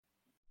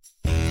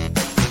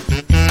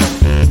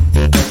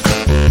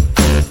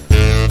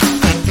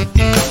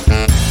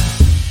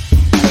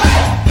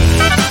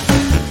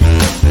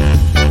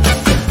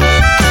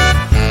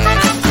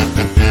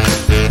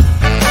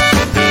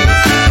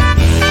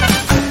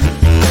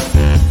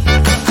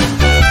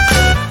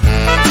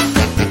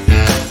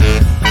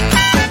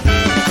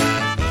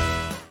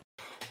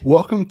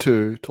Welcome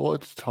to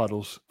Toilets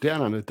Titles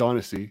Down Under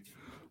Dynasty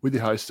with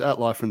your hosts at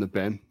Live from the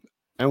Ben,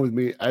 and with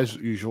me, as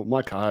usual,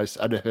 my co-host,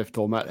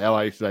 ADFF Matt. How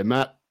are you today,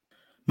 Matt?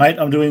 Mate,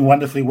 I'm doing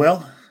wonderfully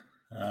well.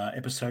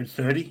 Episode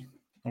 30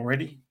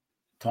 already.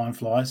 Time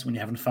flies when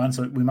you're having fun,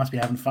 so we must be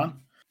having fun.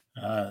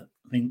 I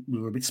think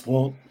we were a bit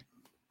spoiled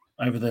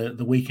over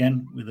the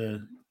weekend with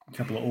a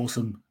couple of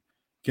awesome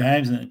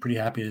games, and pretty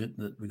happy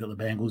that we got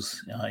the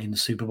Bengals in the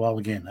Super Bowl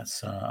again. That's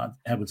how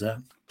good's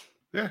that?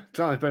 Yeah, it's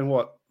only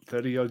been,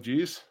 30-odd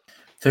years?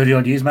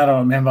 30-odd years, mate. I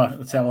remember,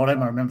 that's how old I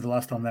am. I remember the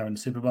last time they were in the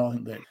Super Bowl. I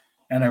think the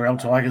NRL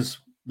Tigers,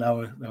 they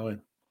were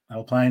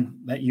playing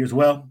that year as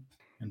well.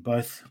 And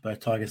both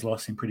Tigers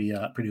lost in pretty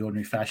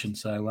ordinary fashion.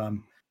 So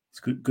it's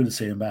good to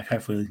see them back.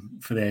 Hopefully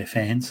for their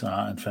fans,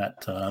 in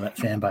fact, that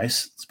fan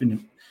base. It's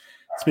been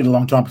a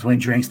long time between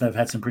drinks. They've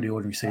had some pretty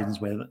ordinary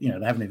seasons where they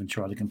haven't even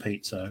tried to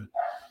compete. So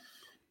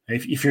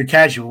if you're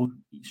casual,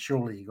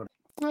 surely you got.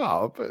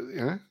 Oh, but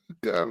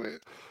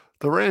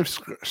the Rams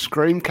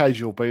scream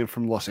casual, being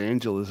from Los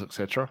Angeles,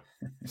 etc.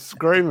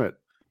 Scream it,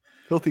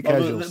 filthy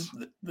casuals.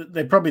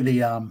 They're probably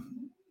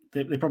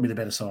the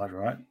better side,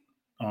 right?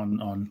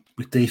 On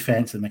with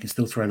defense, and they can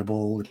still throw the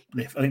ball.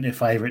 I think they're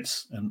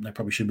favourites, and they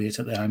probably should be. It's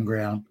at their home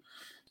ground.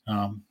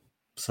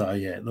 So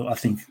yeah, look, I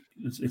think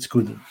it's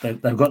good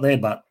that they've got there,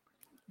 but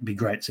it'd be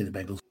great to see the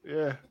Bengals.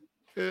 Yeah,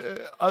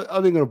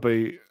 I think it'll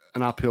be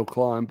an uphill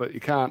climb, but you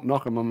can't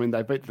knock them. I mean,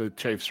 they beat the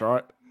Chiefs,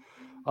 right?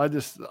 I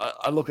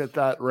look at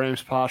that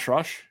Rams pass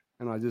rush,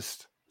 and I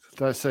just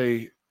don't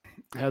see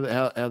how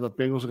the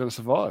Bengals are going to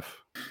survive.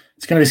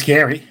 It's going to be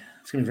scary.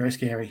 It's going to be very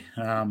scary.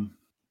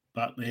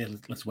 But yeah,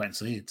 let's wait and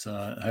see. It's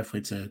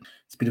hopefully it's a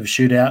bit of a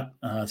shootout.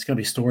 It's going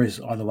to be stories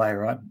either way,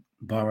 right?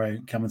 Burrow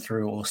coming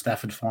through, or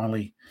Stafford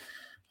finally,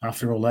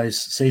 after all those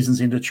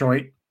seasons in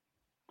Detroit,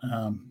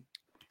 to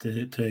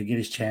get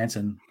his chance.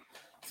 And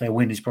if they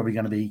win, he's probably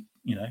going to be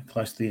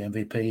close to the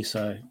MVP.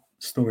 So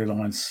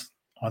storylines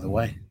either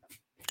way.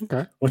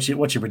 Okay. What's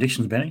your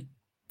predictions, Benny?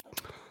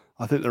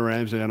 I think the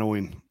Rams are going to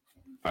win.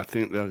 I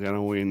think they're going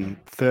to win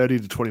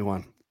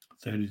 30-21.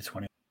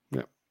 30-20.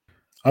 Yeah.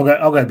 I'll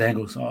go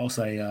Bengals. I'll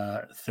say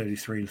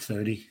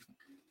 33-30.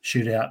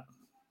 Shootout,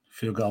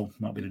 field goal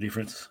might be the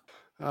difference.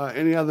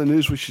 Any other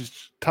news we should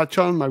touch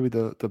on? Maybe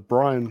the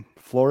Brian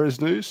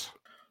Flores news?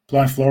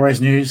 Brian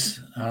Flores news.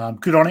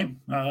 Good on him.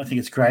 I think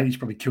it's great. He's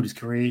probably killed his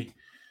career.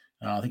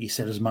 I think he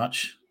said as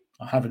much.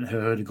 I haven't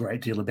heard a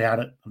great deal about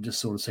it. I've just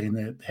sort of seen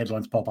the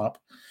headlines pop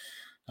up.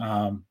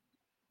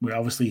 Where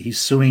obviously he's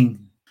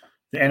suing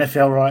the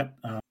NFL, right,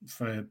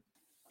 for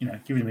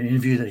giving him an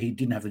interview that he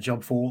didn't have the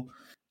job for.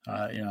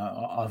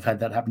 I've had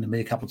that happen to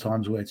me a couple of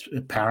times where it's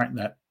apparent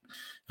that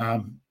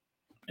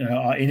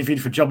I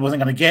interviewed for a job I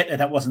wasn't going to get, and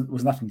that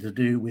was nothing to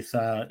do with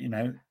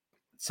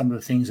some of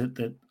the things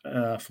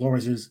that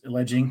Flores is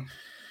alleging.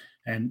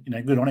 And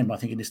good on him. I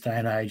think in this day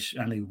and age,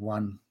 only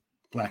one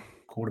black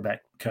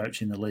quarterback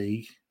coach in the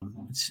league.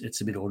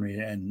 It's a bit ordinary,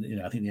 and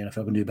I think the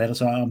NFL can do better.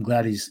 So I'm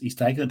glad he's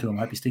taken it to him.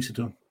 I hope he sticks it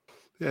to him.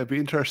 Yeah, it'd be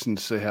interesting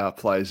to see how it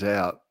plays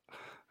out.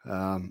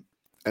 And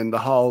the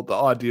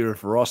idea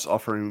of Ross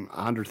offering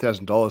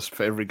 $100,000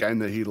 for every game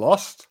that he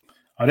lost.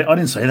 I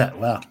didn't see that.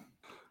 Wow.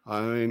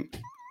 I mean,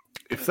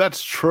 if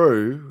that's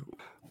true,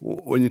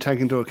 when you take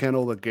into account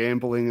all the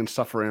gambling and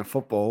stuff around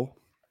football,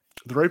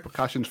 the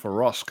repercussions for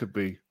Ross could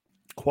be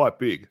quite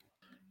big.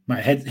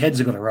 Mate, heads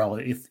have got to roll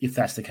if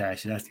that's the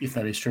case. If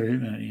that is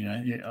true,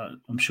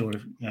 I'm sure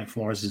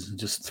Flores isn't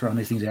just throwing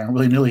these things out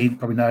willy-nilly. He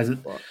probably knows it.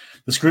 Right.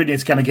 The scrutiny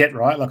it's going to get,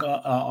 right? Like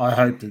I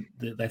hope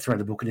that they throw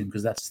the book at him,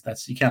 because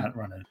that's you can't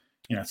run it.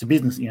 It's a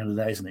business at the end of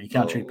the day, isn't it? You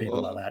can't treat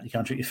people like that. You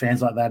can't treat your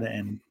fans like that,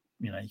 and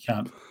you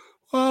can't.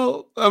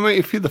 Well, I mean,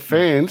 if you're the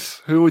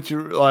fans, who would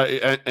you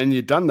like? And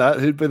you've done that,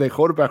 who'd be their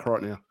quarterback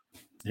right now?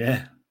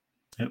 Yeah,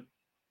 yep.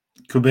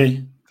 Could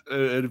be.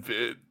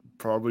 It'd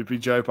probably be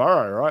Joe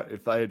Burrow, right?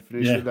 If they had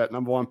finished with that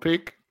number one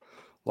pick,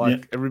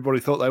 everybody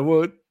thought they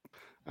would.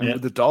 And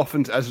would the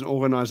Dolphins as an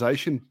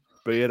organization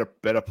be at a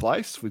better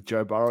place with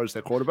Joe Burrow as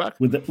their quarterback?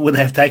 Would they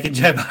have taken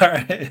Joe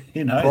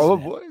Burrow?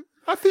 Probably.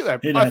 I think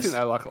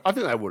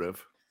they would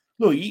have.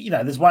 Look,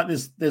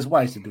 there's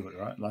ways to do it,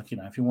 right? Like,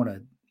 if you want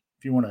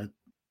to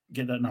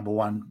get that number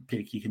one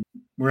pick, you can.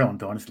 We're on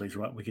dynasty leagues,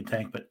 right? We can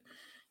tank, but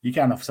you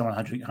can't offer someone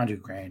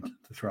 $100,000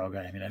 to throw a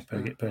game,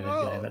 per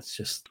game. That's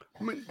just.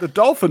 I mean, the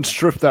Dolphins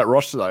stripped that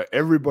roster though.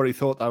 Everybody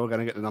thought they were going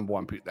to get the number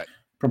one pick.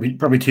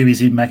 Probably too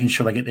busy making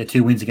sure they get their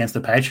 2 wins against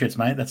the Patriots,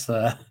 mate. That's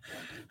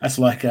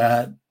like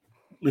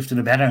lifting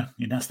a banner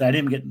in that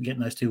stadium, getting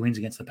those 2 wins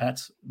against the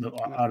Pats. Look,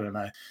 I don't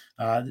know.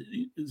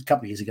 It was a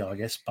couple of years ago, I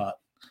guess, but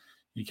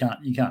you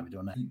can't be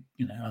doing that.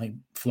 I think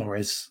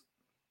Flores.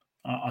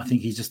 I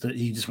think he just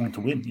wanted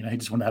to win. He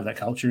just wanted to have that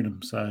culture in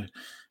him. So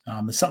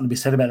there's something to be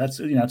said about that.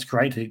 So, it's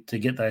great to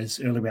get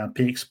those early round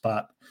picks,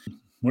 but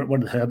what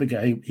did Herbert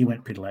go? He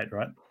went pretty late,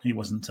 right? He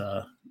wasn't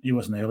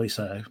early,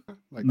 so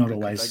not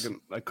always.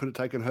 They could have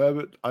taken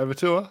Herbert over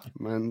Tua.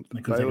 Man,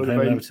 they could have taken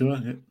Herbert over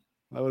Tua. Yeah.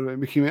 They would have been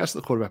Mickey Mouse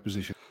at the quarterback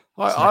position.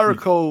 I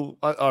recall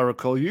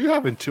you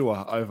having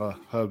Tua over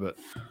Herbert.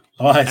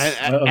 Nice.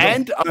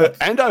 And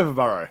over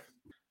Burrow.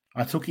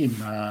 I took him.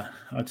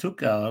 I took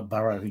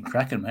Burrow in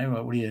Kraken, mate.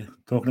 What are you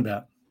talking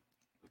about?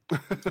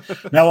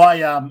 No,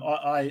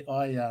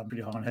 I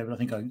pretty high on Herbert. I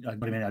think I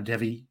got him in our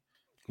Devi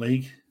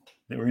league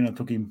that we're in. I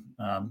took him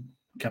a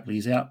couple of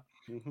years out.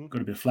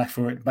 Got a bit of flack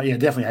for it, but yeah,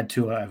 definitely had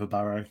Tua over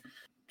Burrow.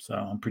 So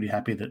I'm pretty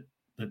happy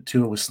that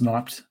Tua was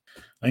sniped.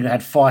 I think I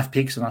had 5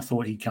 picks, and I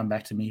thought he'd come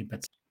back to me,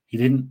 but he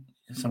didn't.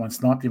 Someone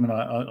sniped him, and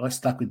I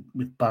stuck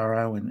with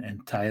Burrow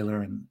and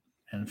Taylor and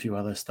a few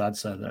other studs,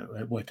 so that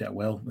it worked out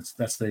well.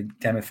 That's the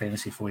game of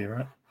fantasy for you,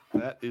 right?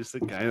 That is the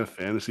game of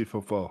fantasy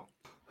football.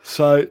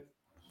 So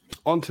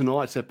on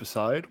tonight's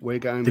episode, we're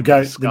going to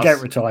discuss... The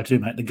GOAT retired too,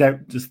 mate. The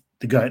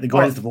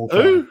greatest of all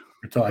time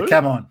retired.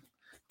 Come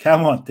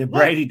on. The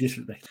Brady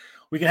disrespect.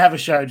 We can have a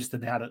show just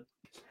about it.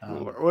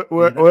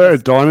 We're a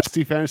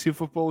dynasty fantasy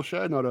football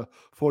show, not a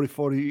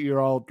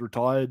 40-year-old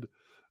retired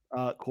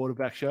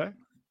quarterback show.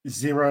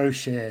 0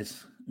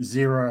 shares.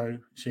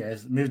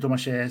 Moved all my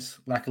shares.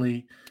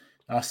 Luckily,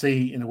 I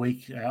see in the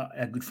week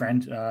our good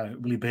friend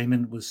Willie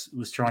Beeman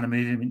was trying to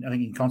move him. I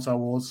think in Console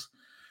Wars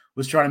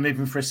was trying to move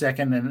him for a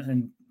second,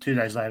 and 2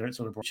 days later it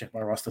sort of checked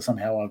my roster.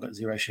 Somehow I got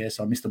 0 shares,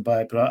 so I missed the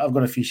boat. But I've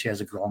got a few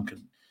shares of Gronk,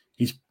 and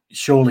he's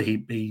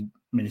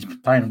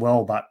playing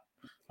well, but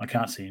I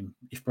can't see him.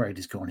 If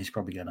Brady's gone, he's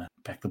probably going to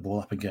pack the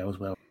ball up and go as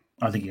well.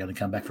 I think he's going to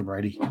come back for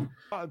Brady.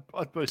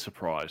 I'd be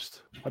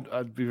surprised.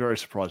 I'd be very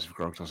surprised if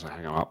Gronk doesn't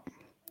hang him up.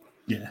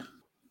 Yeah.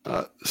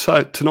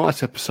 So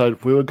tonight's episode,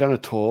 we were going to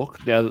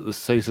talk, now that the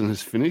season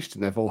has finished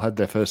and they've all had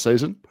their first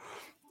season,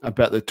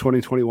 about the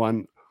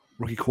 2021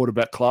 rookie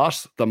quarterback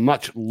class, the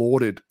much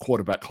lauded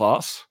quarterback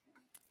class,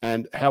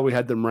 and how we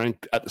had them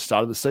ranked at the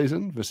start of the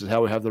season versus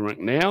how we have them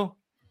ranked now,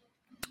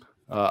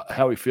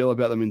 how we feel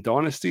about them in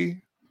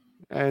Dynasty,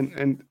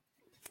 and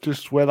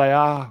just where they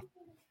are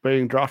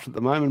being drafted at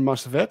the moment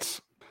amongst the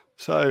vets.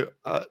 So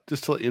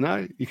just to let you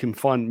know, you can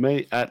find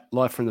me at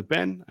Live from the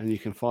Ben, and you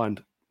can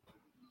find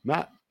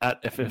Matt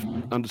at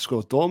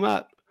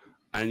FF_Doormat,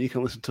 and you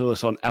can listen to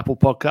us on Apple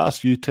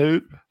Podcasts,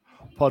 YouTube,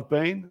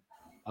 Podbean,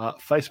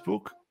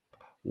 Facebook,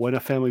 When a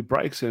Family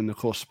Breaks, and of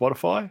course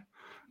Spotify.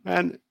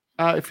 And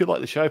if you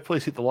like the show,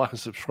 please hit the like and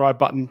subscribe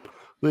button.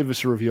 Leave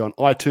us a review on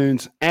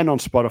iTunes and on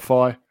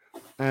Spotify.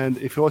 And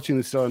if you're watching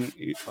this on,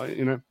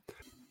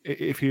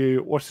 if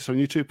you watch this on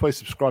YouTube, please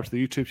subscribe to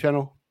the YouTube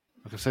channel.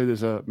 I can see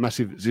there's a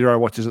massive 0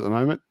 watches at the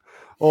moment.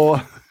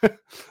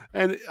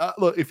 And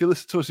look, if you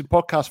listen to us in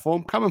podcast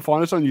form, come and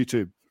find us on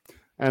YouTube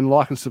and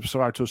like and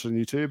subscribe to us on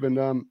YouTube,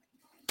 and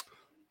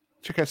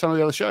check out some of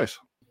the other shows.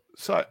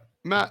 So,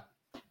 Matt,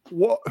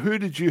 who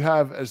did you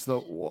have as the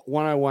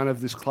 101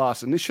 of this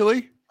class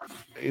initially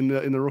in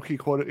the rookie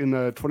quarter in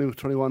the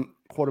 2021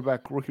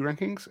 quarterback rookie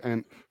rankings,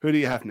 and who do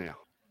you have now?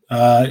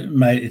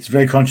 Mate, it's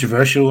very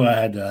controversial. I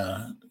had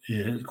a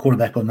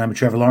quarterback by the name of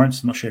Trevor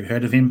Lawrence. I'm not sure you've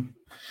heard of him.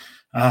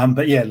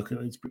 But yeah, look,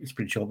 it's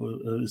pretty sure.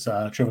 It was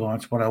Trevor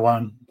Lawrence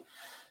 101,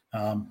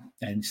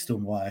 and still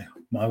my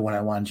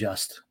 101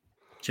 just.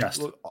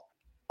 Look,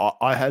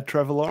 I had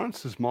Trevor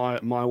Lawrence as my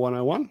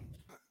 101,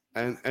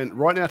 and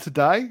right now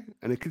today,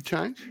 and it could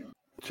change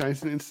in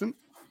an instant.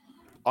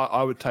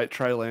 I would take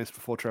Trey Lance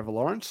before Trevor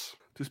Lawrence,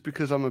 just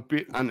because I'm a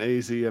bit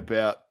uneasy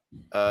about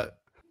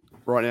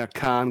right now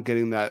Khan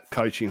getting that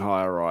coaching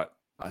hire right.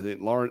 I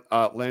think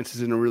Lance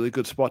is in a really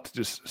good spot to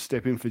just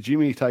step in for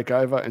Jimmy, take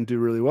over, and do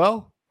really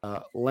well.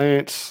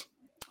 Lance,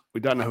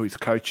 we don't know who his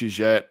coach is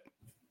yet.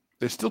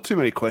 There's still too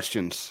many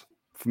questions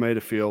for me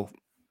to feel,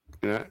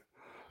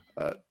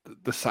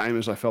 the same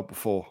as I felt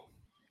before.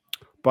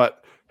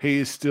 But he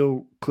is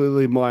still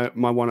clearly my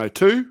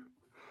 102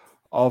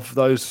 of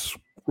those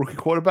rookie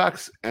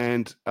quarterbacks,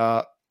 and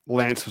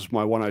Lance was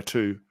my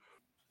 102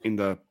 in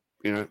the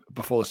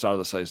before the start of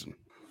the season.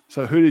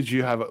 So who did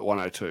you have at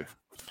 102?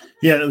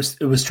 Yeah,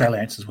 it was Trey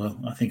Lance as well.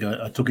 I think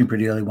I took him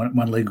pretty early.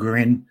 One league we're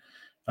in.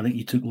 I think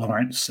you took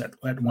Lawrence at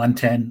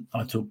 110.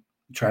 I took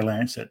Trey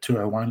Lance at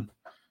 201.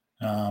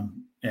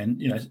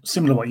 And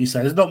similar to what you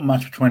say, there's not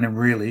much between them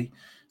really.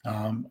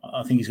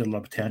 I think he's got a lot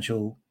of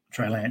potential.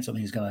 Trey Lance, I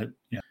think he's going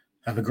to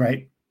have a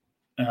great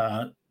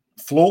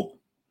floor.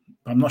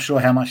 I'm not sure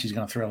how much he's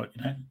going to throw it.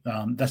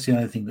 That's the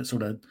only thing that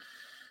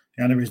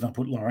the only reason I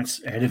put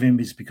Lawrence ahead of him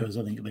is because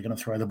I think they're going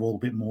to throw the ball a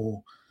bit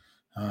more.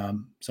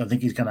 So I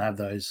think he's going to have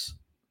those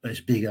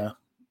bigger,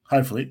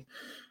 hopefully,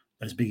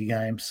 those bigger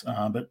games.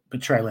 But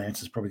Trey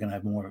Lance is probably going to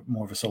have more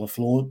of a solid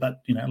floor.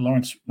 But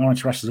Lawrence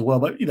rushes as well.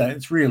 But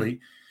it's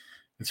really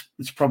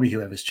it's probably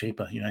whoever's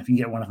cheaper. If you can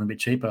get one of them a bit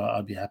cheaper,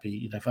 I'd be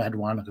happy. If I had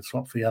one, I could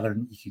swap for the other,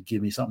 and you could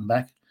give me something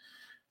back.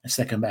 A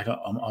second back,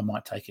 I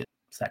might take it.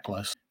 It's that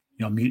close.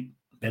 You're on mute,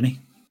 Benny.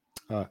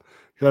 You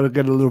got to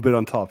get a little bit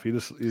on top. You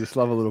just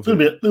love a little bit.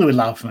 A little bit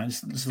love, mate.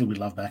 Just a little bit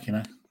love back.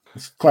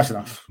 It's close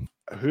enough.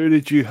 Who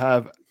did you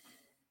have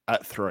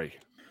at 3?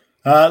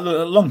 A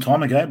long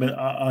time ago, but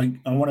I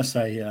want to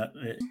say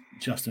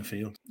Justin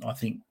Fields. I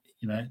think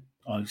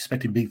I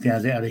expected big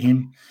things out of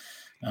him.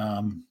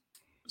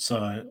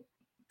 So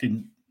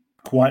didn't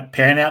quite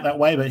pan out that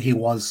way, but he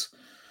was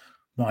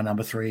my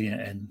number 3,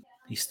 and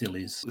he still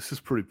is. This is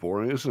pretty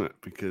boring, isn't it?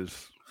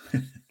 Because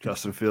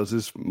Justin Fields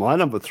is my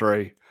number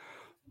 3,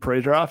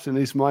 pre-draft, and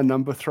he's my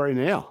number 3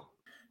 now.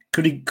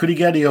 Could he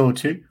go to your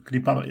 2? Could he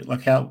bump it?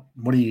 Like how?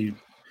 What do you?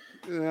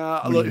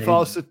 Look, if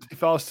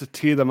I was to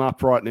tier them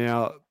up right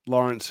now,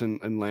 Lawrence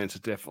and Lance are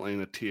definitely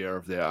in a tier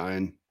of their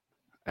own,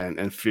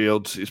 and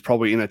Fields is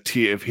probably in a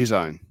tier of his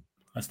own.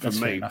 That's for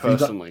me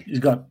personally. He's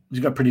got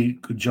pretty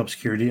good job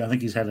security. I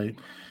think he's had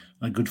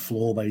a good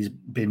floor, but he's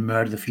been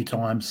murdered a few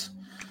times.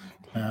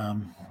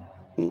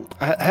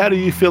 How do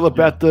you feel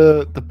about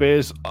the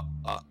Bears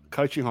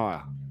coaching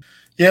hire?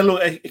 Yeah,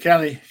 look, it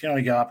can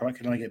only go up, right? It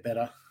can only get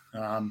better.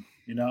 I'm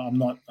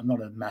not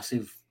a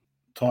massive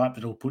type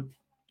that'll put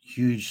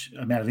huge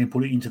amount of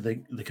input into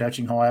the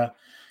coaching hire,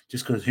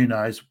 just because who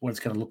knows what it's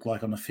going to look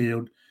like on the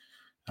field.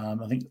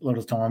 I think a lot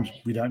of times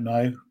we don't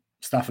know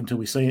stuff until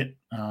we see it,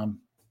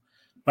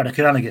 but it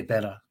can only get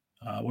better.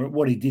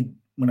 What he did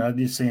when I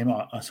did see him,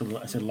 I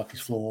said like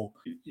his floor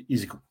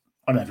is.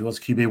 I don't know if he was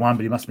QB1,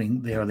 but he must have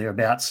been there or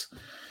thereabouts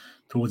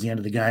towards the end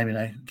of the game.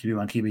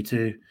 QB1,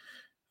 QB2.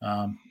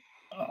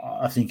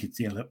 I think it's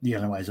the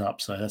only way's up.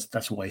 So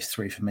that's always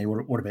 3 for me.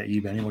 What about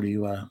you, Benny? What do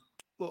you?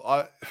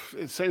 Well,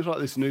 it seems like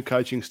this new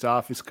coaching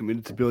staff is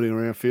committed to building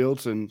around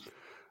Fields and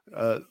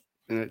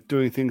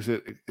doing things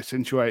that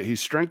accentuate his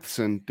strengths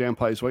and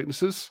downplay his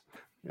weaknesses.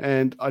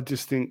 And I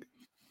just think,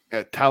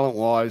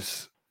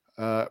 talent-wise,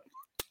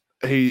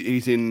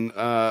 he's in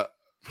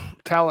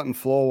talent and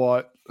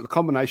floor. The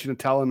combination of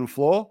talent and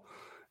floor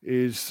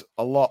is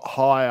a lot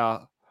higher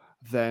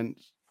than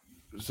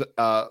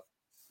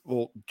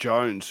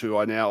Jones, who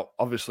I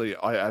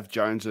have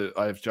Jones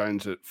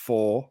at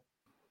 4.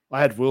 I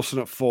had Wilson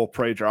at 4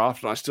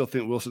 pre-draft, and I still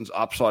think Wilson's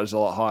upside is a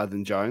lot higher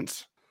than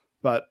Jones.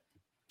 But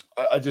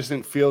I just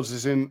think Fields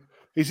he's in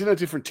a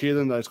different tier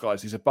than those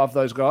guys. He's above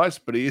those guys,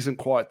 but he isn't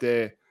quite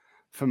there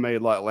for me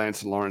like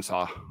Lance and Lawrence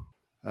are.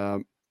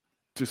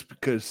 Just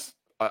because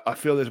I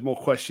feel there's more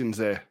questions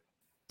there.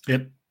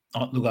 Yep.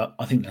 Look,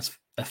 I think that's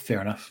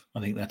fair enough. I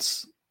think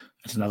that's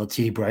another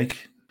tier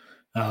break.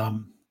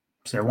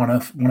 So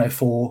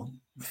 104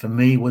 for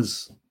me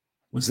was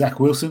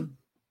Zach Wilson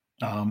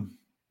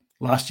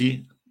last year,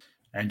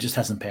 and just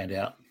hasn't panned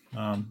out.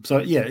 So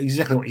yeah,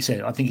 exactly what you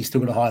said. I think he's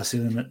still got a higher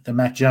ceiling than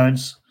Mac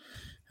Jones.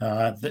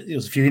 There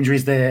was a few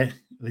injuries there.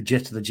 The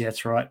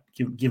Jets, right?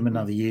 Give him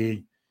another year,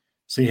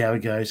 see how he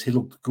goes. He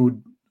looked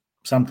good.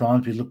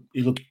 Sometimes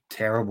he looked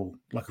terrible,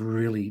 like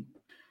really,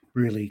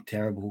 really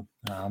terrible.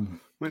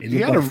 He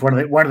looked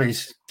like one of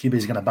these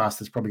QBs going to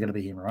bust. It's probably going to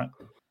be him, right?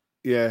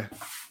 Yeah.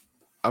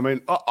 I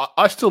mean,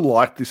 I still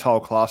like this whole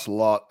class a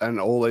lot and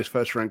all these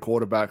first-round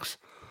quarterbacks,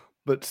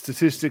 but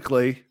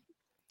statistically,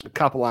 a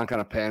couple aren't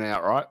going to pan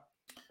out, right?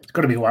 It's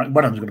got to be one of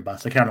them's going to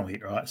bust. They can't all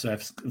hit, right? So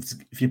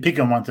if you pick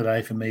on one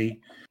today, for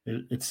me,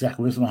 it's Zach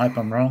Wilson. I hope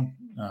I'm wrong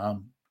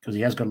because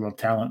he has got a lot of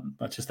talent,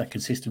 but just that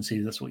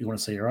consistency, that's what you want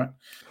to see, right?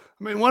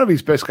 I mean, one of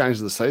his best games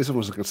of the season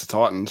was against the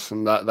Titans,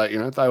 and that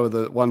they were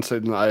the 1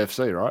 seed in the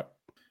AFC, right?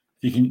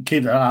 If you can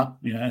keep that up,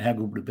 how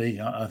good would it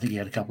be? I think he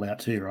had a couple out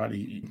too, right?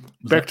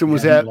 Becton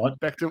was out.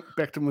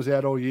 Becton was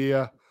out all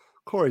year.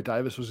 Corey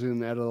Davis was in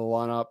and out of the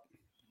lineup.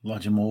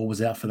 Elijah Moore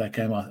was out for that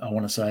game, I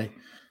want to say.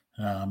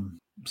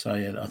 So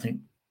yeah, I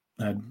think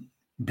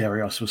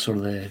Berrios was sort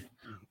of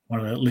one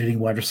of the leading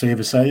wide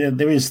receivers. So yeah,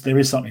 there is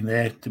something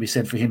there to be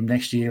said for him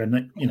next year.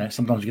 And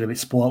sometimes you get a bit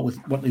spoiled with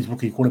what these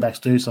rookie quarterbacks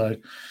do. So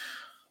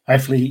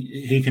hopefully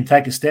he can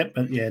take a step.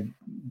 But yeah,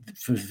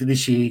 for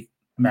this year,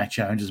 Mac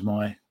Jones is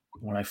my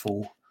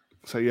 104.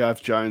 So you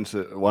have Jones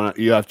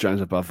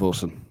above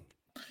Wilson.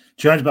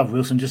 Jones above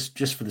Wilson,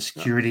 just for the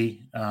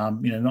security.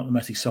 Not the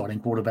most exciting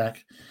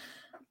quarterback,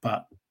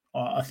 but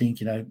I think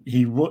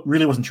he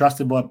really wasn't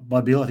trusted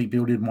by Bill. I think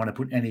Bill didn't want to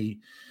put any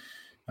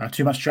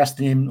too much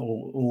trust in him,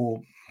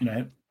 or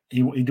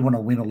he didn't want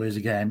to win or lose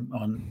a game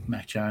on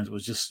Mac Jones. It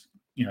was just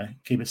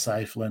keep it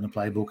safe, learn the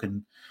playbook,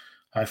 and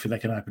hopefully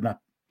they can open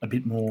up a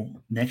bit more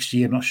next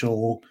year. I'm not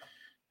sure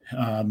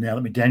now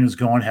that McDaniel's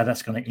gone how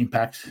that's going to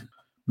impact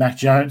Mac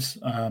Jones,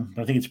 but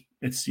I think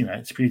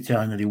it's pretty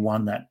telling that he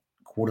won that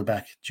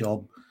quarterback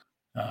job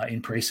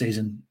in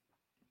preseason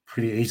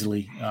pretty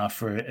easily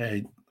for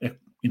a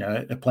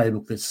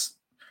playbook that's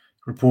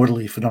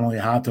reportedly phenomenally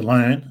hard to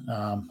learn.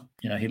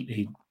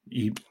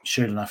 He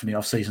showed enough in the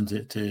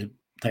offseason to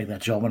take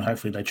that job, and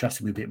hopefully they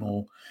trust him a bit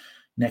more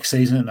next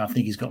season. And I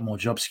think he's got more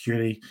job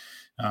security,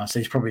 so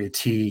he's probably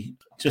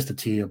just a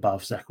tier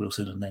above Zach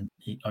Wilson, and then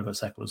I got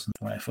Zach Wilson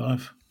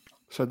 105.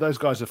 So those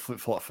guys are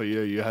flip-flop for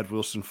you. You had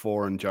Wilson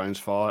 4 and Jones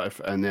 5,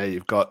 and now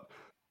you've got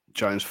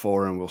Jones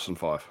 4 and Wilson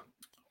 5.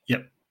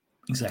 Yep,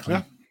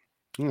 exactly.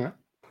 Yeah.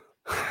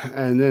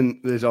 And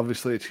then there's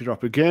obviously a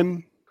teardrop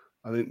again.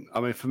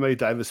 For me,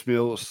 Davis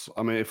Mills.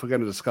 If we're going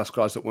to discuss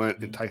guys that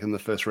weren't taken the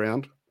first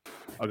round,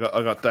 I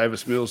got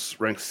Davis Mills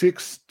ranked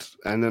 6th,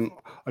 and then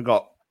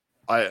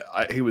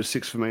he was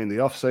 6th for me in the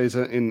off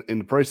season, in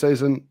the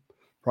preseason,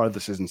 prior to the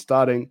season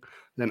starting.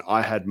 Then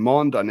I had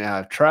Mond. I now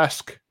have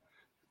Trask,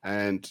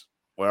 and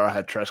where I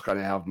had Trask, I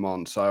now have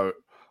Mond. So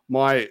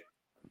my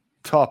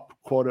top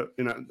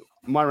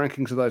my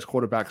rankings of those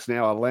quarterbacks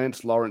now are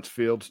Lance, Lawrence,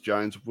 Fields,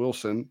 Jones,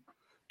 Wilson,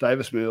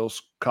 Davis Mills,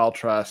 Kyle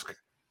Trask,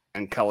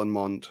 and Kellen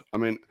Mond.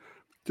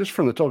 Just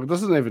from the talk, it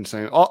doesn't even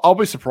seem. I'll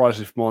be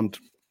surprised if Mond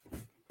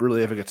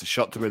really ever gets a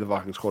shot to be the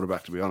Vikings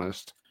quarterback, to be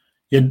honest.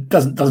 Yeah, it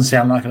doesn't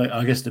sound like it.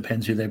 I guess it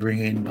depends who they bring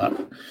in, but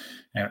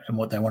and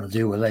what they want to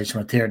do. Whether they just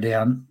want to tear it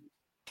down,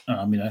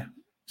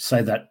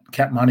 save that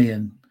cap money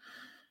and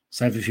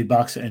save a few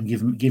bucks and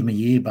give him a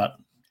year. But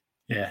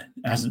yeah,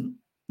 hasn't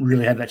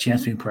really had that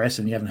chance to impress,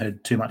 and you haven't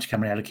heard too much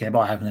coming out of camp.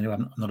 I haven't anyway.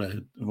 I'm not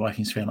a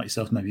Vikings fan like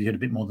yourself. Maybe you heard a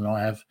bit more than I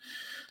have.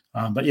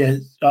 But yeah,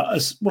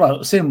 what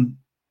I've seen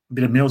a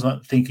bit of Mills. I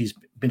think he's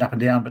been up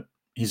and down, but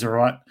he's all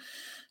right.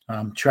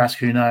 Trask,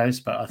 who knows?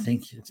 But I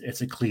think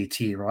it's a clear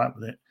tier, right?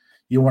 That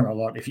you want a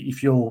lot.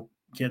 If you're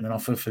getting an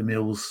offer for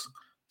Mills,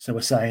 so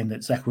we're saying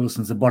that Zach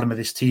Wilson's the bottom of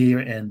this tier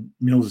and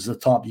Mills is the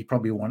top, you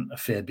probably want a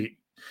fair bit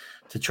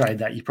to trade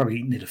that. You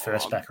probably need a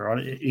first backer,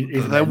 right?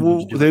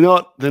 They're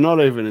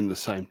not even in the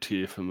same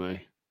tier for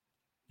me.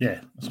 Yeah,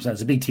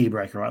 it's a big tier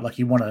breaker, right? Like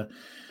you want to,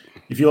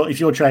 if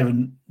you're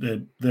trading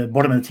the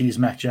bottom of the tier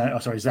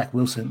is Zach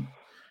Wilson,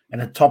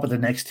 and the top of the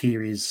next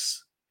tier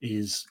is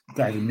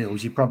David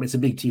Mills. It's a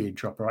big tier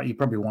drop, right? You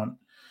probably want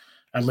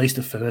at least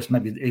a first,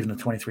 maybe even a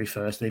 23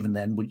 first. Even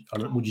then,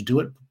 would you do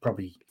it?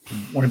 Probably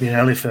want to be an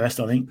early first,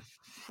 I think.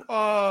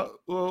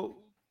 Well,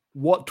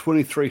 what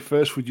 23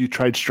 first would you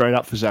trade straight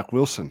up for Zach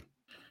Wilson?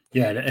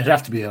 Yeah, it'd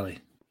have to be early.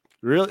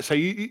 Really? So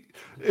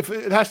if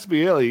it has to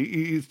be early,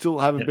 you still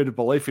have a bit of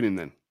belief in him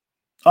then?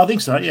 I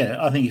think so, yeah.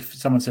 I think if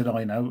someone said,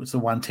 it's the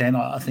 110,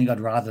 I think I'd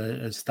rather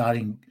a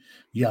starting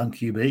young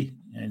QB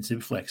in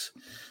Superflex.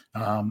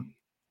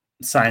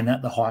 Saying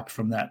that, the hype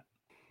from that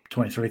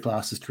 23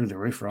 class is through the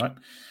roof, right?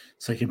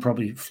 So you can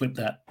probably flip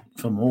that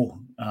for more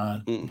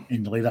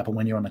in the lead up and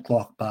when you're on the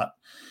clock. But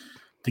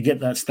to get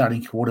that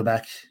starting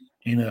quarterback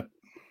in a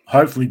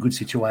hopefully good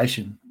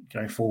situation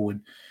going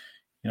forward,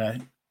 I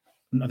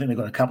think they've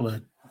got a couple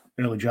of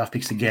early draft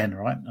picks again,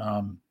 right?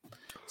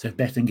 So if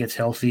Becton gets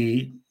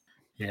healthy,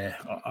 yeah,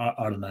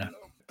 I don't know.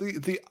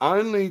 The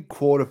only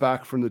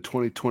quarterback from the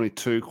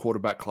 2022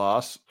 quarterback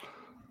class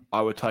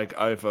I would take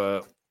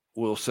over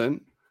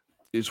Wilson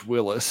is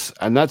Willis,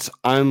 and that's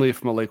only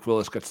if Malik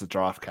Willis gets the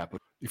draft capital.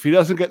 If he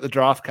doesn't get the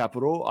draft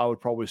capital, I would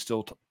probably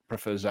still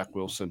prefer Zach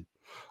Wilson.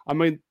 I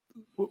mean,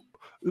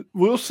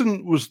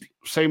 Wilson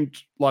seemed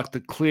like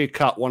the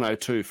clear-cut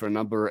 102 for a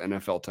number of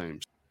NFL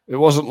teams. It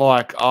wasn't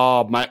like,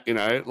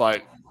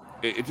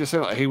 it just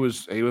seemed like he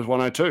was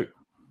 102.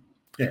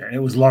 Yeah,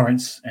 it was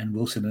Lawrence and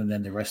Wilson, and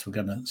then the rest were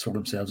going to sort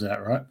themselves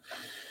out, right?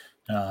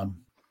 I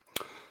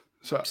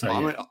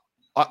mean,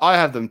 I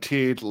have them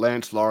tiered: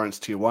 Lance Lawrence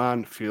tier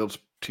 1, Fields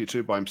tier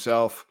 2 by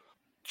himself,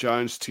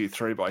 Jones tier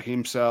 3 by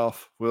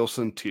himself,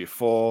 Wilson tier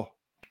 4.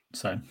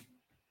 Same.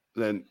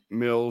 Then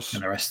Mills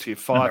and the rest, tier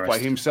 5 by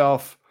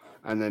himself,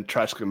 and then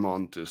Trask and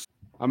Mond just.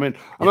 I mean,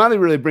 I'm only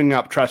really bringing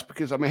up Trask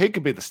because he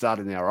could be the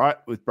starter now, right?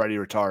 With Brady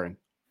retiring.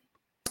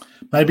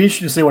 It'd be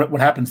interesting to see what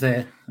happens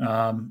there.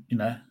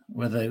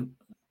 Whether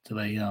do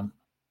they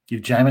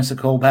give Jameis a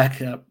call back?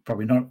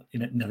 Probably not.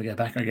 Never go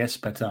back, I guess.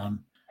 But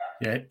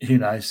who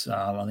knows?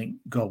 I think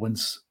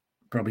Godwin's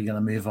probably going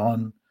to move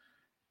on.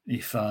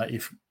 If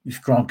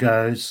Gronk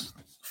goes,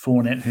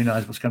 Fournette, who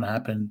knows what's going to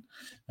happen?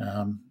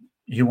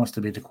 He wants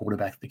to be the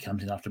quarterback that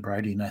comes in after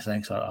Brady. No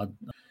thanks.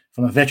 If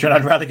I'm a veteran,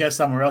 I'd rather go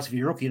somewhere else. If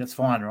you're a rookie, that's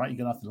fine, right? You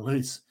got nothing to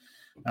lose.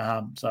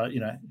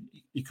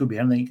 He could be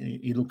anything.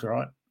 He looked all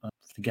right for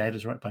the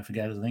Gators, right? Played for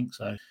Gators, I think.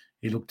 So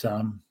he looked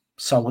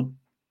solid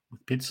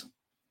with Pitts.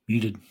 You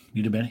did,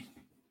 Benny.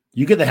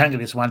 You get the hang of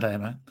this one day,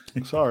 mate.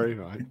 Sorry,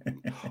 mate.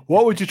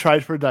 What would you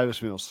trade for a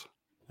Davis Mills?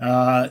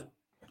 To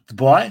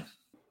buy?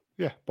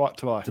 Yeah,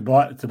 to buy.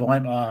 To buy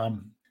him.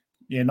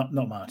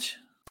 Not much.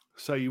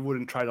 So you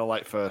wouldn't trade a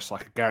late first,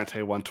 like a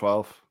guarantee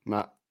 112?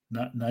 Nah.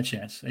 No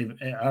chance. Even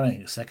I don't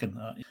think a second.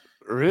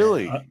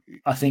 Really?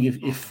 I think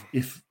if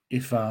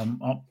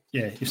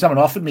someone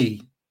offered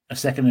me a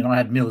second and I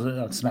had Mills,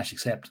 I'd smash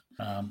accept.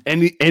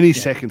 Any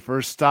second for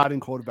a starting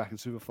quarterback in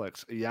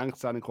Superflex, a young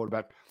starting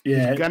quarterback.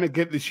 Yeah, he's going to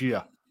get this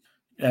year.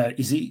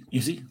 Is he?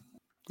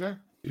 Yeah.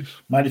 Yes.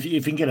 Mate, if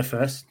you can get a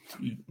first,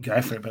 you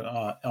go for it. But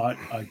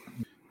I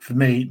for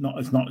me,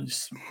 it's not.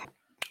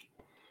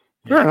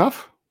 Fair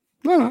enough.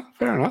 No,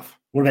 fair enough.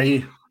 What about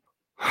you?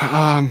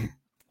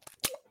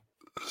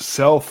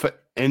 Sell for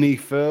any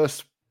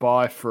first,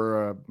 buy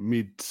for a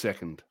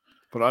mid-second.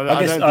 But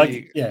I don't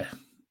think... Yeah.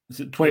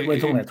 We're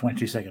talking about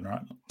 22 second,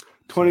 right?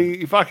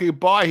 20. If I could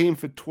buy him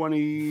for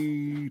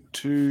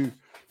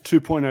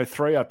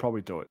 2.03, I'd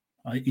probably do it.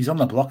 He's on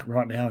the block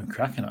right now and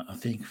cracking it, I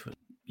think.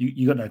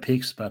 You got no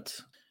picks, but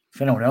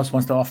if anyone else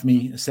wants to offer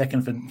me a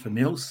second for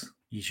Mills,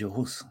 he's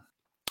yours.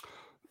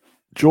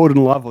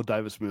 Jordan Love or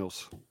Davis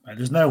Mills?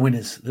 There's no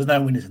winners. There's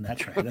no winners in that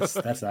trade.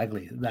 That's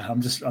ugly. No,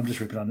 I'm just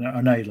ripping on.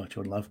 I know you like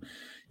Jordan Love.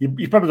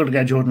 You probably got to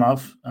go Jordan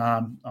Love.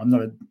 I'm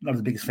not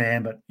the biggest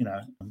fan, but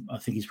I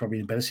think he's probably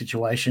in a better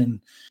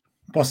situation.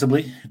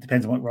 Possibly. It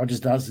depends on what Rodgers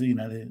does.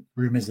 The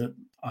rumors that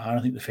I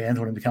don't think the fans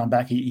want him to come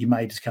back. He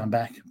may just come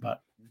back,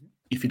 but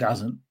if he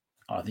doesn't,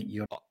 I think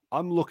you're.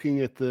 I'm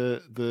looking at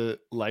the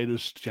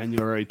latest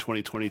January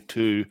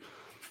 2022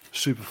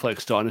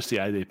 Superflex Dynasty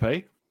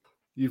ADP.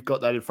 You've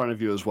got that in front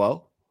of you as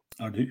well.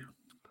 I do.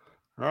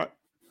 All right.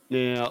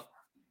 Now,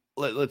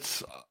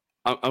 let's.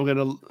 I'm going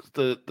to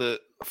the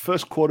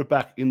first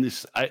quarterback in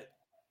this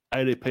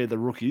ADP of the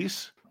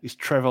rookies is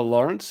Trevor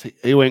Lawrence.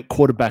 He went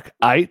quarterback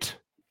 8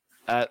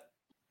 at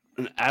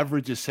an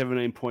average of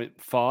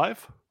 17.5,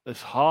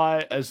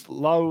 as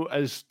low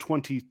as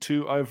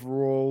 22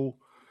 overall,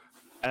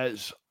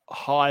 as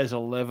high as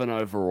 11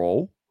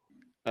 overall.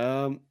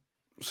 So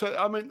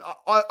I mean,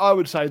 I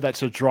would say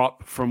that's a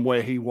drop from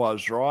where he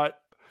was, right?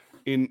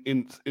 In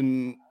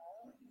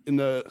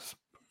the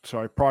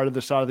prior to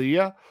the start of the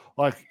year.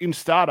 Like in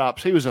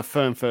startups, he was a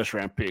firm first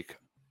round pick.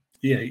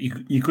 Yeah,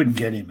 you couldn't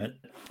get him.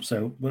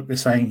 So what they're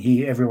saying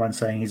here, everyone's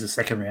saying he's a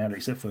second rounder,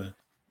 except for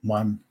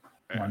one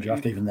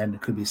draft. Even then,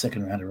 it could be a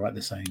second rounder, right?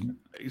 They're saying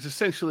he's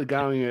essentially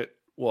going at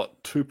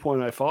what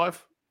 2.05.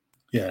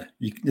 Yeah,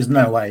 there's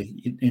no way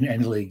in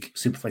any league,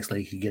 Superflex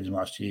league, you could get him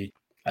last year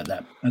at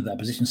that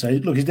position. So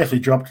look, he's definitely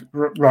dropped.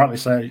 Rightly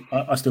so.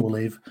 I still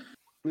believe,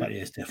 but yeah,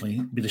 it's definitely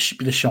a bit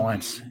of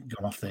shine's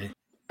gone off there.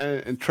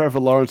 And Trey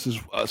Lance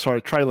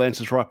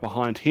is right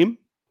behind him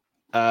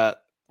at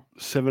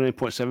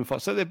 17.75.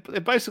 So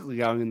they're basically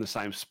going in the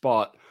same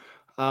spot.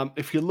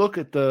 If you look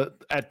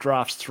at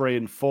drafts 3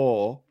 and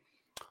 4,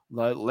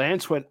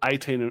 Lance went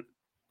 16,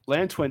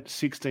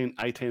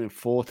 18, and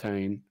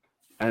 14,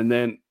 and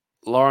then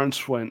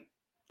Lawrence went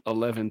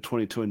 11,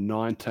 22, and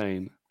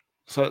 19.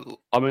 So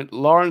I mean,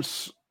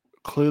 Lawrence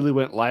clearly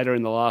went later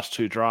in the last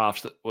 2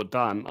 drafts that were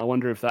done. I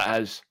wonder if that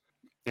has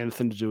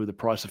anything to do with the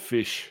price of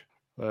fish,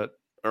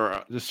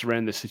 or just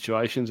around their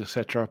situations,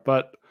 etc.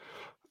 But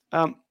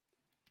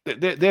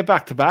they're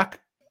back to back.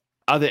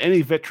 Are there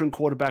any veteran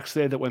quarterbacks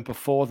there that went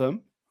before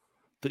them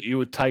that you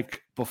would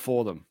take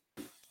before them?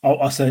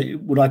 I say,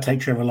 would I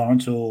take Trevor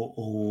Lawrence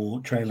or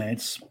Trey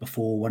Lance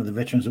before one of the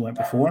veterans that went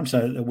before him?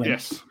 So it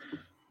went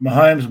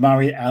Mahomes,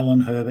 Murray, Allen,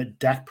 Herbert,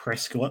 Dak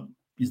Prescott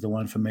is the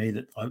one for me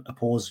that I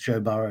pause.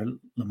 Joe Burrow,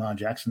 Lamar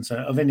Jackson. So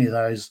of any of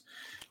those,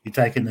 you're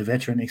taking the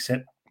veteran,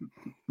 except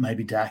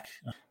maybe Dak.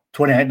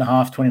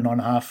 28.5,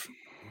 29.5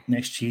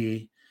 next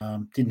year.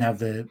 Didn't have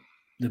the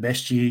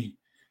best year.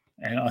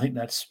 And I think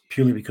that's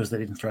purely because they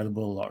didn't throw the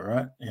ball a lot,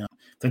 right? You know,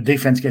 the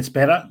defense gets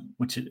better,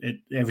 which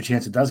every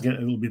chance it does get,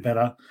 it will be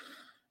better.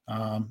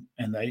 And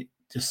they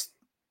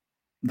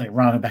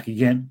run it back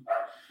again.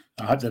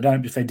 I hope they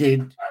don't. If they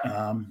did,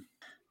 I'm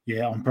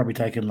probably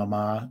taking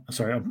I'm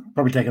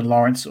probably taking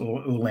Lawrence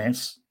or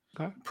Lance.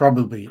 Okay.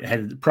 Probably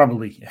ahead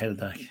of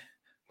Dak.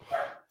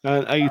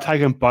 And are you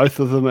taking both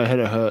of them ahead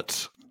of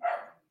Hurts?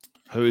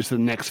 Who is the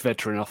next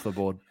veteran off the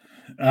board?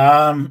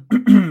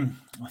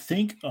 I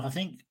think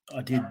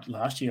I did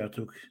last year. I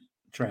took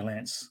Trey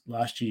Lance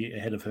last year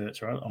ahead of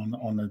Hurts, right?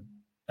 On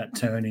that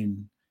turn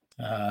in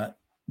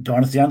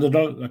Dynasty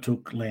Underdog. I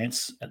took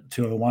Lance at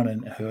 201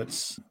 and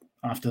Hurts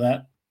after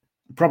that.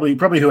 Probably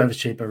whoever's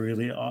cheaper,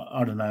 really.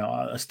 I don't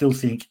know. I still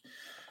think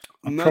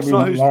I probably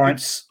want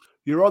Lawrence.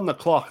 You're on the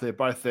clock. They're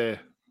both there.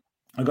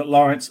 I got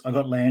Lawrence. I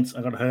got Lance.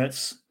 I got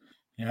Hurts.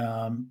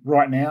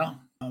 Right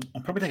now,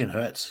 I'm probably taking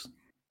Hurts.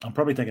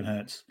 Probably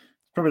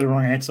the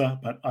wrong answer,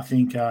 but I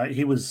think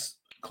he was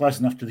close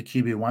enough to the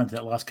QB1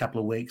 that last couple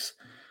of weeks.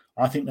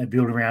 I think they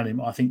build around him.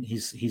 I think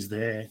he's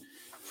there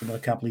for another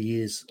couple of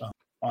years.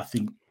 I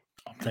think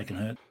I'm taking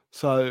Hurts.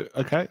 So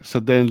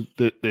then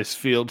there's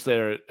Fields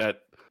there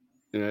at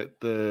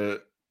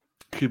the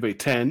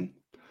QB10.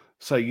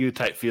 So you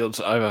take Fields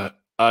over.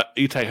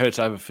 You take Hurts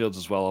over Fields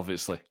as well,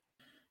 obviously.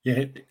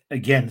 Yeah.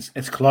 Again,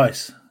 it's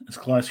close. It's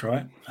close,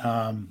 right?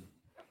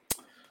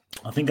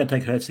 I think I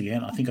take Hurts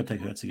again.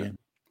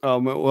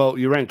 Well,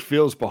 you ranked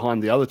Fields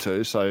behind the other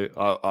two, so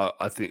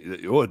I think that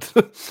you would.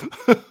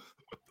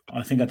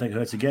 I think I take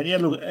Hurts again. Yeah,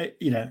 look,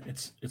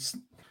 it's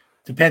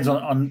depends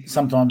on.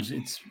 Sometimes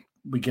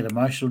we get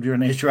emotional during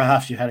these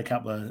drafts. You had a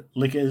couple of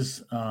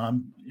liquors.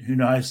 Who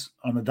knows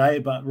on the day?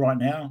 But right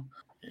now,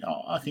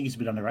 I think he's a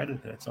bit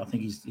underrated. Hurts. I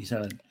think he's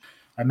had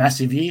a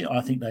massive year.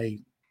 I think they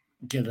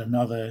get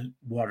another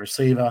wide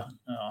receiver.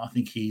 I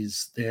think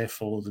he's there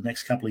for the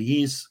next couple of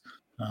years.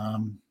 I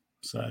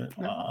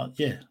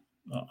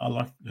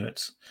like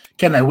Hurts.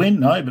 Can they win?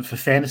 No, but for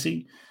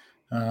fantasy,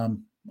 I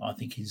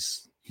think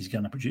he's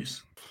going to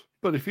produce.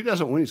 But if he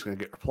doesn't win, he's going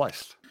to get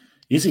replaced.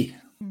 Is he?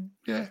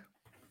 Yeah.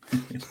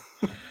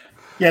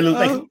 Yeah,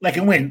 look, they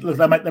can win. Look,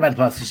 they made the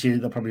playoffs this year.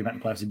 They'll probably make the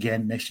playoffs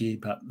again next year,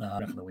 but they're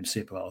not going to win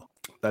Super Bowl.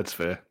 That's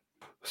fair.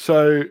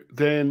 So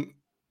then,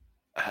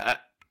 I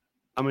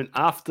mean,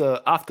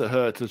 after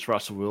Hurts, it's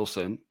Russell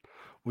Wilson.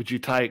 Would you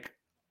take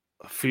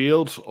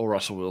Fields or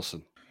Russell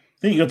Wilson?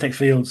 I think you got to take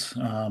Fields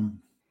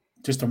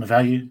just on the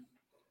value.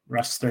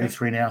 Russ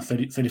 33 now,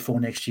 34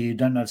 next year.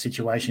 Don't know the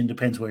situation.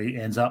 Depends where he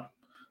ends up.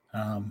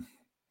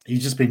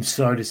 He's just been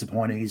so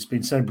disappointing. He's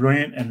been so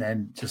brilliant and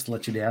then just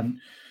lets you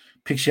down,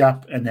 picks you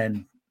up, and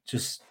then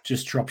just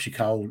drops you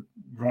cold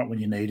right when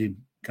you need him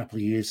a couple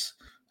of years.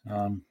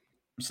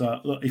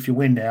 So look, if you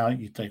win now,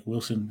 you take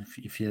Wilson.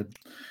 If you're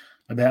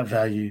about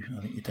value,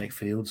 I think you take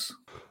Fields.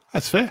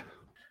 That's fair.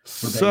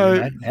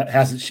 So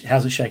how's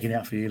it shaking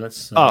out for you?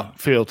 Let's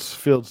Fields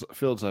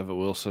over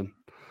Wilson.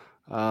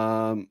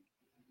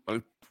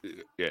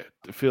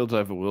 Fields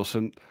over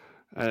Wilson,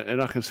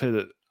 and I can see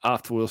that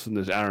after Wilson,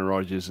 there's Aaron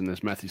Rodgers and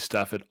there's Matthew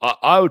Stafford.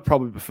 I would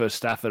probably prefer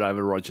Stafford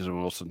over Rodgers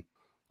and Wilson.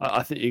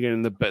 I think you're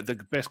getting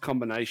the best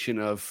combination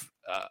of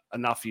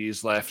enough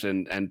years left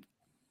and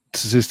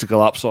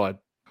statistical upside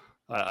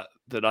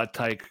that I'd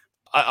take.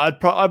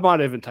 I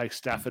might even take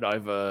Stafford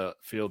over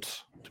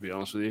Fields, to be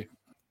honest with you.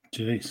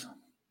 Jeez.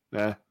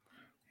 Yeah.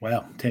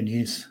 Wow, 10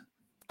 years.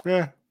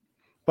 Yeah.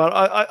 But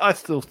I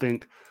still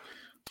think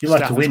you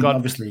like to win,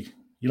 obviously.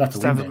 You like to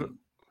win.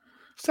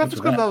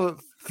 Stafford's got another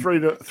 3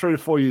 to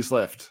 4 years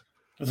left.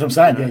 That's what I'm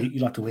saying. Yeah, you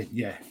like to win.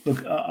 Yeah.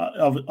 Look,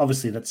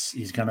 obviously,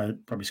 he's going to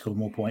probably score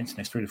more points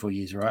next 3 to 4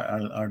 years, right?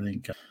 I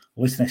think at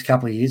least the next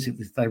couple of years,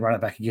 if they run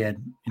it back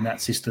again in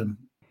that system,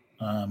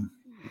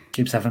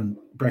 keeps having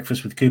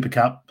breakfast with Cooper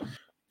Kupp.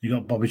 You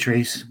got Bobby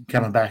Trees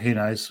coming back. Who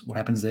knows what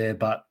happens there?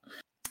 But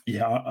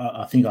yeah,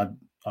 I think I'd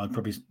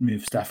probably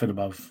move Stafford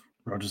above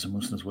Rodgers and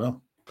Wilson as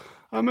well.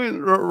 I mean,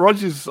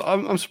 Rodgers.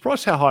 I'm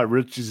surprised how high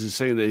Rodgers is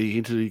saying that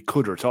he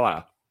could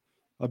retire.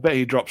 I bet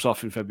he drops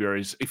off in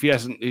February. If he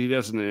doesn't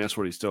announce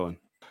what he's doing.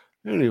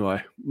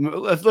 Anyway,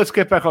 let's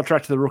get back on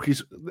track to the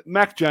rookies.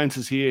 Mac Jones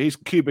is here. He's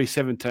QB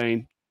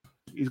 17.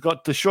 He's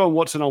got Deshaun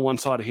Watson on one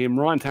side of him,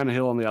 Ryan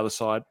Tannehill on the other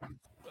side.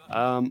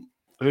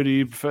 Who do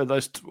you prefer?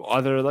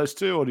 Either of those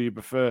two, or do you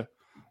prefer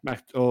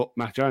Mac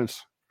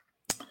Jones?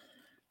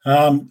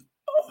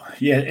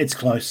 Yeah, it's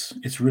close.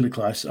 It's really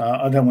close.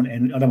 I don't want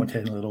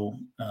Tannehill at all.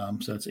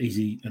 So it's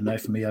easy a no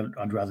for me.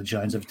 I'd rather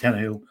Jones over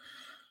Tannehill.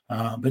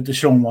 But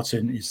Deshaun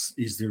Watson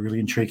is the really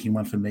intriguing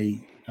one for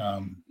me.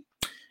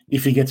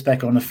 If he gets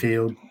back on the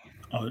field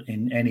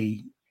in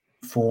any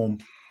form,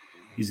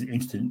 he's an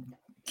instant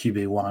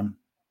QB1,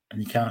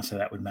 and you can't say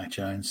that with Mac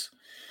Jones.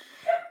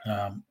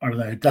 I don't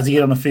know. Does he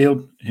get on the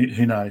field?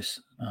 Who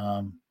knows?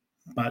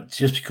 But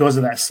just because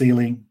of that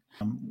ceiling,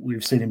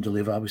 we've seen him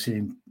deliver. We've seen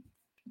him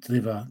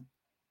deliver,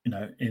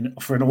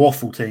 for an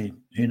awful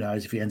team. Who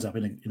knows if he ends up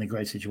in a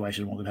great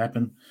situation, what could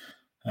happen?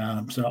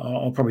 So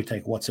I'll probably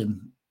take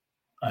Watson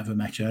over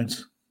Mac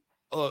Jones.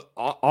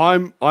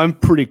 I'm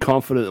pretty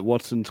confident that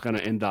Watson's going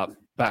to end up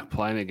back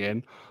playing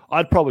again.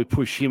 I'd probably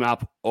push him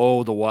up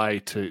all the way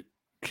to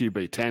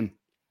QB 10.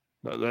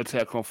 That's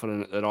how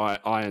confident that I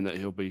am that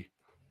he'll be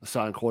the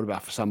starting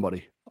quarterback for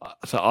somebody.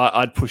 So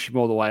I'd push him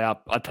all the way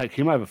up. I'd take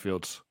him over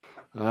Fields.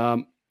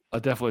 I'd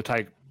definitely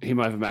take him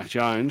over Mac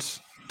Jones.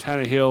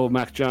 Tannehill,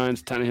 Mac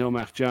Jones. Tannehill,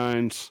 Mac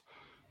Jones.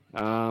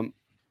 I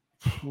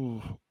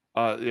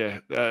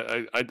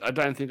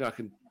don't think I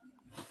can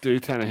do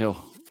Tannehill.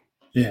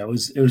 Yeah, it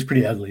was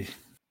pretty ugly.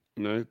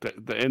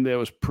 The end there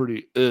was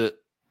pretty. But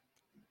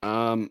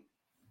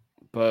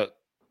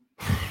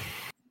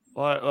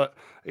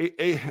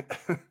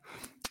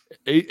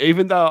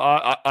even though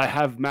I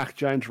have Mac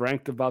Jones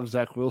ranked above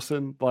Zach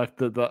Wilson, like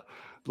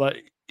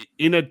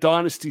in a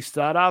dynasty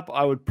startup,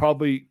 I would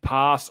probably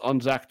pass on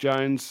Zach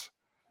Jones.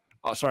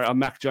 On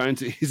Mac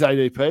Jones at his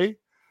ADP,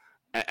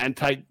 and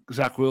take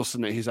Zach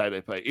Wilson at his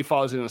ADP if I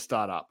was in a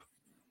startup,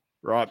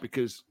 right?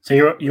 Because so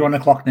you're on the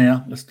clock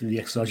now. Let's do the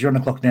exercise. You're on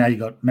the clock now. You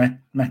got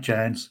Mac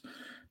Jones,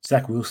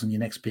 Zach Wilson, your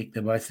next pick.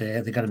 They're both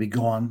there. They're going to be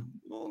gone.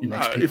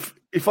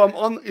 If I'm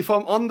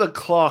on the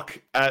clock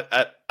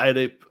at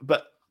ADP,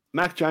 but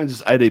Mac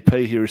Jones's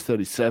ADP here is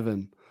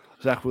 37.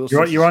 Zach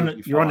Wilson. You're on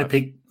the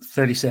pick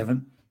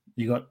 37.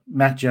 You got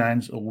Mac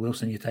Jones or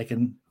Wilson. You're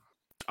taking.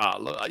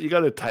 Look, you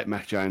got to take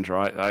Mac Jones,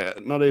 right?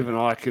 Not even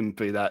I can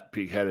be that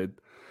pig-headed.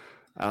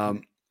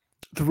 The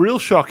real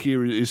shock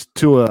here is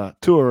Tua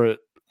at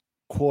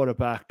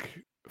quarterback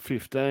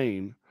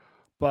 15.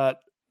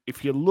 But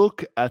if you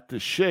look at the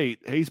sheet,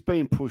 he's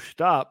been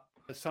pushed up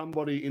as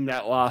somebody in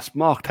that last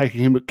mock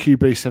taking him at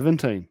QB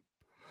 17.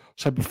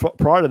 So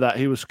prior to that,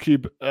 he was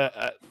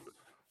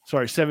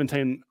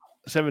 17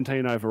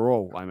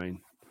 overall, I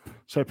mean.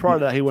 So prior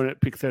to that, he went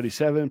at pick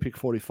 37, pick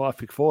 45,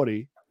 pick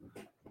 40.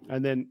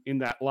 And then in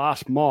that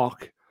last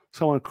mock,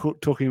 someone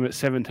took him at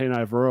 17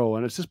 overall,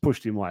 and it's just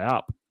pushed him way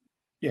up.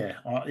 Yeah,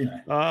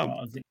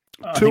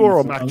 Tua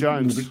or Mac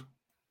Jones?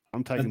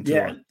 I'm taking Tua.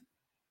 Yeah,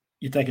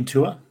 you're taking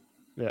Tua?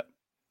 Yeah.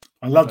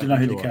 I'd love to know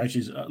who the coach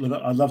is. Look,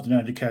 I'd love to know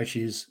who the coach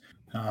is.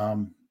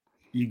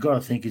 You've got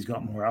to think he's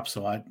got more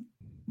upside,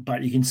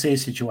 but you can see a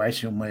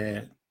situation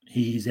where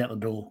he's out the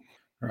door,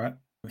 right?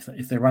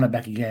 If they run it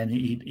back again,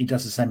 he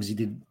does the same as he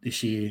did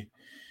this year.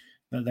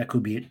 That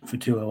could be it for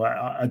Tua.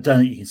 I don't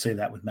think you can see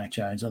that with Mac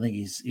Jones. I think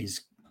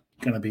he's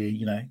going to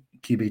be,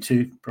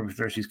 QB2 probably for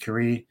the rest of his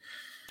career.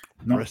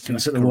 Not going to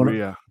set the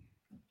water.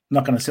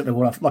 Not going to set the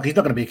water. Like he's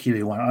not going to be a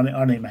QB1.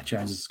 I think Mac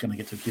Jones is going to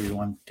get to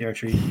QB1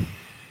 territory.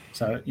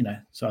 So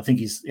so I think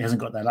he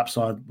hasn't got that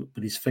upside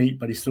with his feet,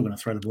 but he's still going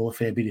to throw the ball a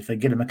fair bit. If they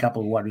get him a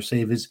couple of wide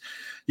receivers,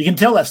 you can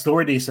tell that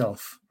story to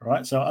yourself,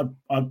 right? So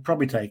I'd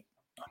probably take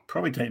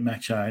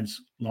Mac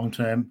Jones long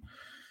term,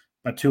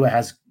 but Tua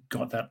has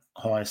got that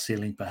higher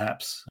ceiling,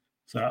 perhaps.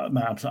 So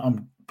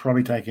I'm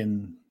probably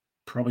taking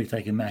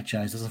Mac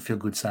Jones. Doesn't feel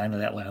good saying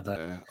it out loud,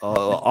 though.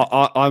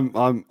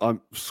 Yeah.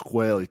 I'm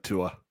squarely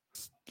Tua.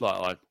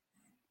 Like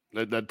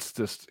that's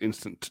just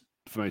instant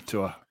for me,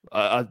 Tua.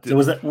 So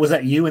was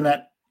that you in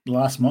that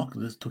last mock?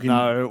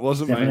 No, it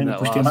wasn't me in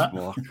that last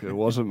mock. It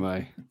wasn't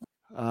me.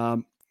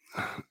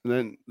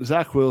 then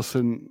Zach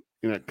Wilson,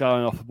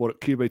 going off the board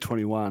at QB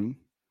 21,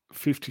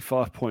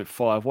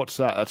 55.5. What's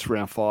that? That's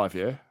round 5,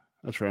 yeah?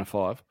 That's round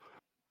 5.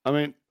 I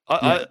mean,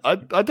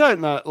 I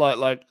don't know,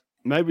 like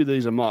maybe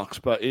these are mocks,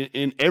 but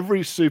in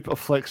every super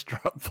flex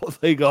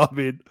league I'm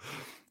in,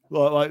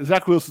 like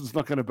Zach Wilson's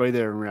not going to be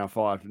there in round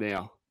 5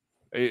 now,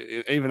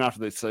 even after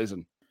this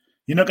season.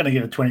 You're not going to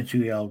get a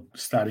 22-year-old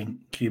starting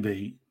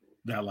QB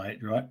that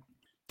late, right?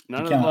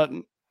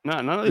 None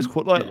of these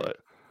like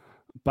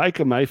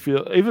Baker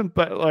Mayfield, even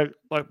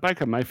like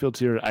Baker Mayfield's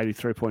here at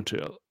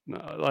 83.2.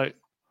 No, like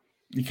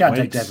you can't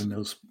take David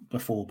Mills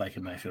before Baker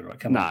Mayfield, right?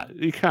 Come on.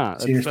 You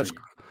can't.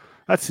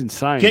 That's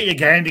insane. Get your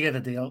game together,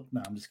 deal.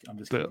 No, I'm just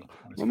kidding.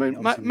 I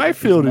mean,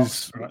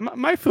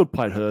 Mayfield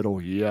played hurt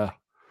all year.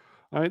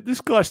 I mean,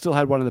 this guy still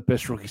had one of the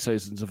best rookie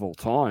seasons of all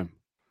time,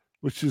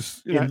 which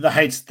is the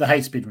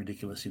hate's been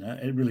ridiculous.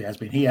 It really has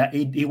been.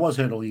 He was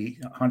hurt all year,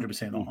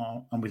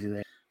 100%. I'm with you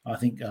there. I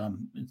think up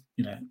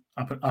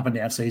and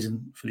down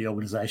season for the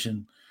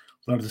organization,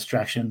 a lot of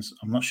distractions.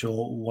 I'm not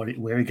sure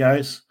where he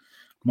goes.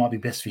 Might be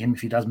best for him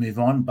if he does move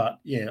on, but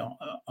yeah,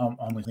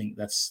 I think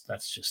that's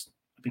just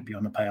a bit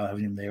beyond the pale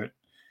having him there at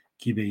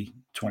QB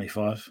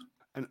 25.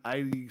 An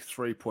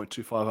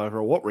 83.25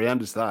 overall. What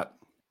round is that?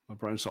 My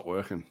brain's not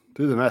working.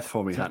 Do the math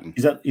for me, Hatton.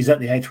 Is that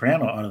the 8th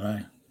round? Or I don't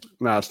know.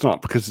 No, it's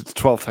not because it's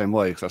 12-team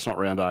leagues. That's not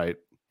round 8.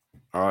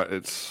 All right,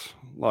 it's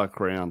like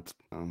round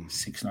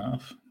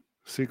 6.5.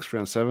 6,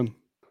 round 7.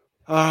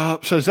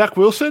 So Zach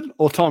Wilson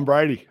or Tom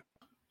Brady?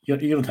 You're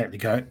going to take the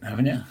GOAT,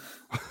 haven't you?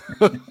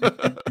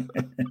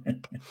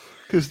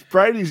 Because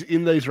Brady's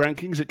in these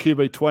rankings at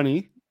QB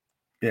 20.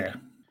 Yeah.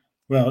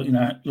 Well,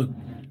 look,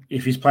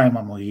 if he's playing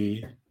one more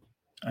year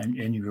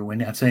and you're a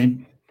win our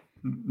team,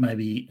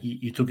 maybe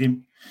you took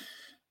him.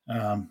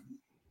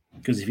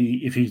 Because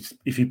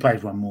if he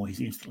plays one more, he's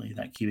instantly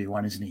that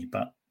QB1, isn't he?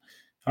 But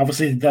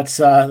obviously that's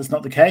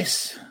not the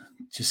case.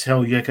 Just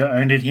how Yoko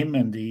owned him,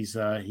 and he's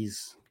no,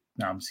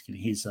 I'm just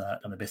kidding. He's done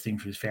the best thing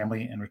for his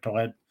family and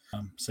retired.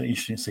 So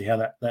interesting to see how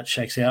that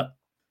shakes out.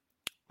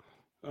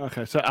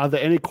 Okay, so are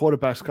there any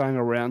quarterbacks going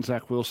around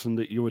Zach Wilson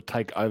that you would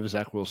take over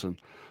Zach Wilson?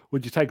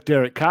 Would you take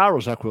Derek Carr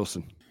or Zach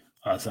Wilson?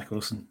 Zach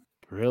Wilson.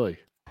 Really?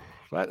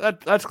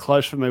 That's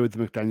close for me with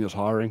the McDaniels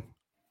hiring.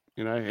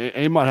 He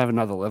might have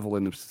another level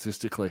in him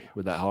statistically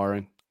with that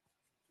hiring.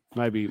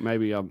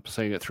 Maybe I'm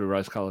seeing it through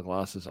rose-colored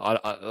glasses.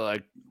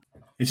 I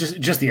It's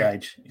just the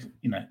age.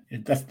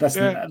 That's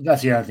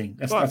the other thing.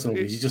 That's all.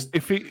 He's just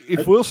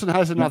if Wilson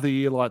has another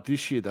year like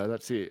this year though,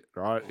 that's it,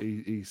 right?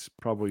 He's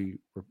probably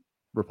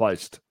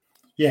replaced.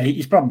 Yeah,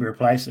 he's probably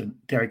replaced, and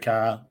Derek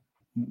Carr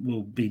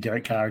will be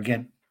Derek Carr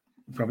again.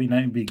 Probably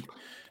big,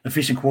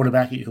 efficient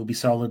quarterback. He'll be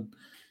solid.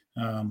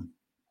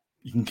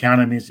 You can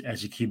count him as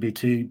your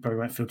QB2. Probably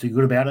won't feel too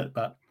good about it,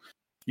 but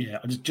yeah,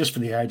 just for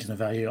the age and the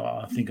value,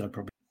 I think I'd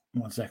probably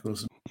want Zach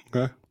Wilson.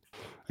 Okay,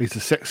 he's a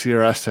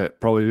sexier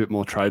asset, probably a bit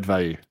more trade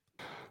value.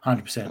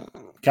 100%.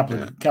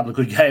 Couple of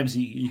good games,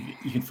 you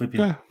can flip him.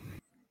 Yeah.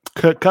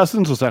 Kirk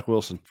Cousins or Zach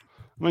Wilson?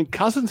 I mean,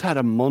 Cousins had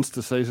a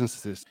monster season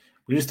statistic.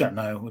 We just don't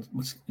know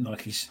what's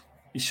like.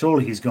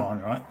 Surely he's gone,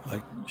 right?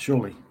 Like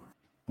surely.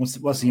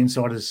 What's the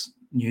insiders'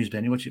 news,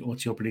 Benny?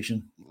 What's your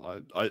prediction?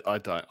 I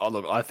don't.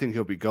 Look, I think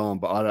he'll be gone,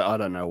 but I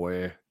don't know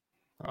where.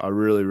 I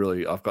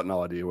really, I've got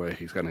no idea where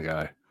he's going to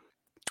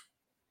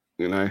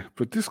go.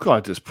 But this guy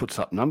just puts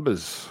up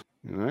numbers.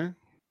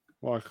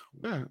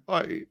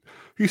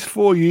 He's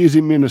 4 years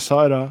in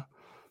Minnesota.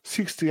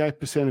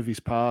 68% of his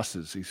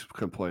passes he's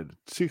completed.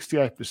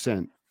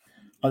 68%.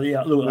 Oh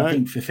yeah, look, I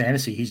think for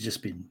fantasy he's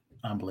just been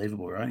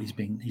unbelievable, right? He's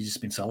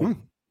just been solid.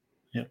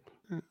 Yep.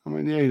 I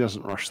mean, he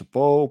doesn't rush the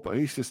ball, but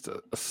he's just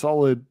a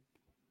solid,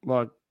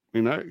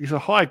 he's a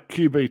high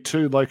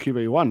QB2, low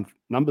QB1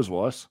 numbers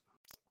wise.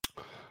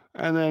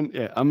 And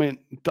then, I mean,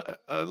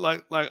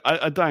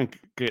 I don't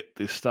get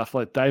this stuff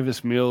like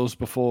Davis Mills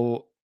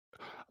before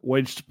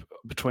wedged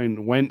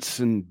between Wentz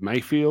and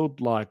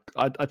Mayfield. Like,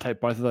 I take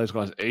both of those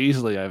guys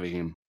easily over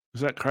him.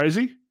 Is that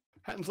crazy?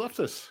 Hatton's left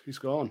us. He's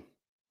gone.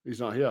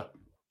 He's not here.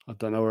 I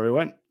don't know where he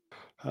went.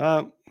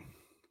 So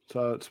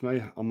it's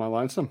me on my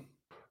lonesome.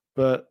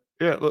 But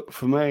yeah, look,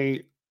 for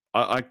me,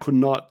 I could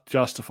not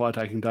justify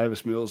taking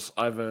Davis Mills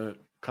over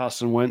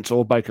Carson Wentz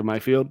or Baker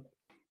Mayfield.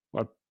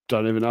 I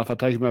don't even know if I'd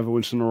take him over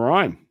Winston or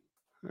Ryan.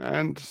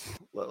 And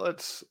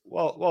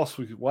whilst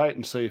we wait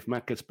and see if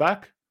Matt gets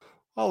back,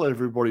 I'll let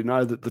everybody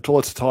know that the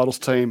Toilets to Titles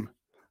team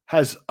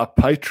has a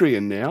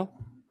Patreon now.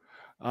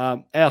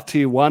 Our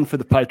tier 1 for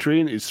the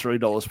Patreon is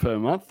 $3 per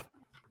month.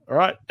 All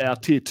right, our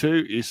tier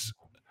 2 is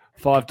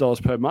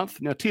 $5 per month.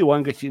 Now, tier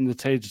 1 gets you in the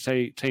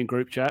T2T team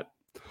group chat.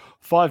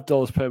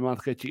 $5 per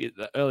month gets you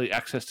the early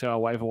access to our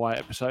waiver wire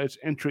episodes,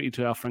 entry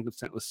into our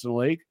Frankenstein Listener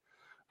League,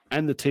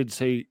 and the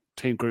T2T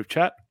team group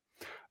chat.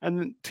 And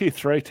then tier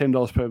 3,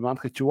 $10 per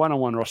month, gets you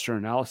one-on-one roster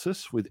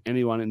analysis with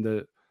anyone in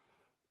the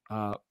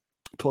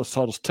Toilets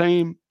Titles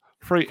team,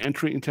 free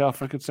entry into our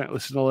Frankenstein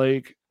Listener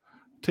League,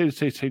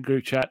 T2T team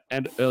group chat,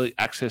 and early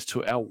access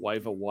to our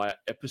waiver wire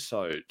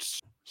episodes.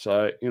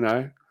 So,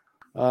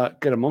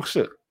 get amongst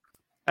it.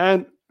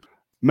 And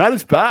Matt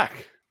is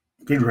back.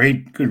 Good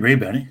read,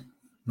 Bernie.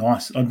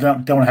 Nice. I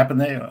don't know what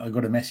happened there. I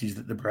got a message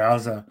that the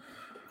browser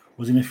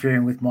was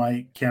interfering with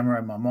my camera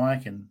and my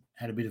mic, and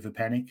had a bit of a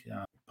panic.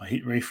 I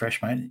hit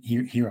refresh, mate.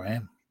 Here I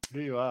am.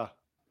 Here you are.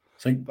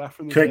 So Back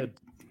from the dead.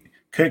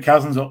 Kirk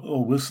Cousins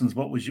or Wilson's?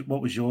 What was your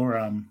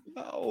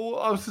Oh,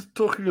 I was just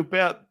talking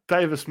about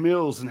Davis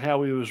Mills and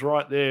how he was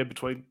right there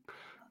between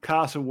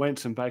Carson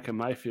Wentz and Baker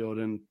Mayfield.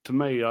 And to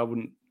me,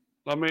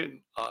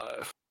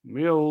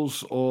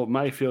 Mills or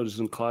Mayfield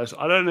isn't close.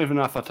 I don't even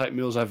know if I take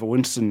Mills over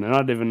Winston, and I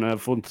don't even know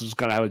if Winston's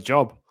going to have a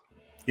job.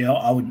 Yeah,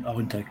 I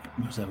wouldn't take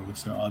Mills over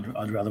Winston.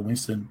 I'd rather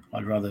Winston.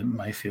 I'd rather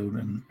Mayfield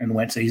and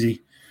Wentz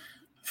easy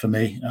for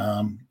me.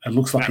 It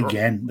looks like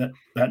again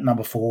that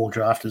number 4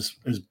 draft is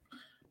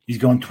he's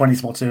gone 20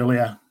 spots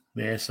earlier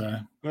there. So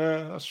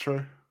yeah, that's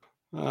true.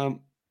 And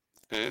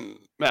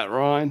Matt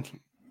Ryan,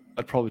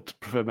 I'd probably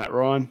prefer Matt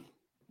Ryan.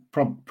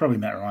 Probably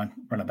Matt Ryan.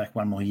 Run it back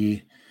one more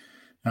year.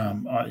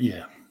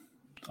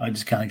 I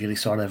just can't get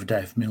excited over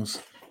Dave Mills.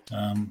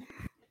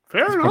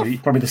 Fair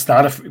enough. Probably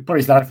starter for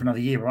another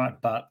year, right?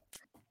 But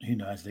who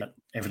knows? They've got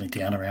everything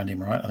down around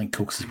him, right? I think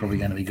Cooks is probably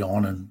going to be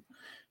gone and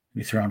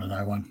be thrown to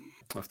no one.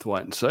 We'll have to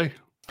wait and see.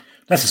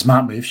 That's a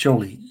smart move,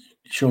 surely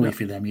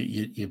for them.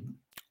 You're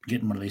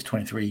getting one of these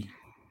 23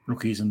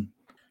 rookies and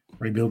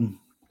rebuilding.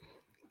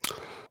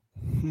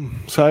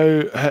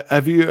 So,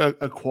 have you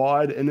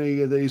acquired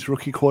any of these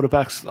rookie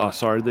quarterbacks? Oh,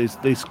 sorry, these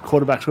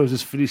quarterbacks who have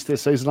just finished their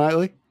season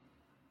lately?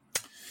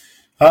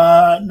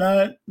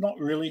 No, not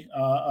really.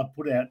 I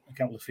put out a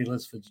couple of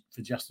feelers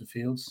for Justin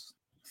Fields.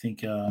 I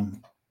think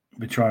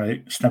we try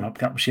to snap up a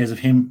couple of shares of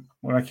him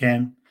where I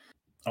can.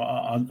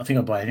 I think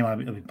I'll buy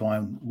anyone. I'll be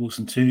buying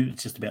Wilson too.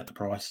 It's just about the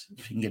price.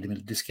 If you can get him at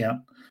a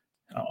discount,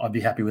 I'd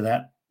be happy with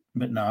that.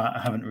 But no, I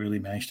haven't really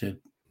managed to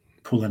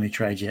pull any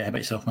trades yet. How about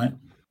yourself, mate?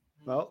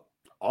 Well,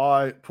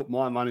 I put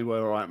my money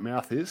where my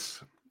mouth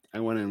is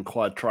and went and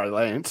acquired Trey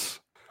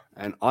Lance,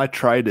 and I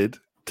traded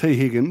T.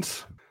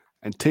 Higgins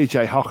and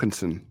TJ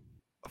Hawkinson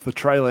for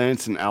Trey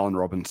Lance and Allen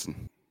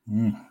Robinson.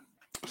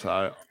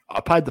 So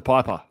I paid the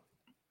piper.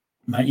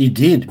 Mate, you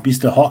did,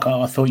 Mr. Hawk.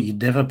 I thought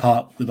you'd never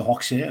part with the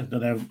Hawk share. I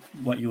don't know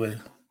what you were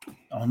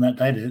on that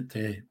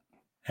day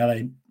how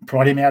they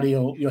pried him out of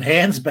your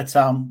hands, but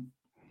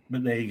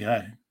there you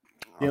go.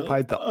 I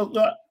paid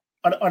that.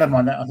 I don't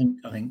mind that.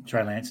 I think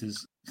Trey Lance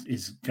is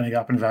going to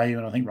go up in value,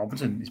 and I think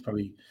Robinson is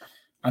probably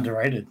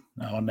underrated.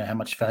 I don't know how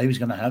much value he's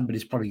going to have, but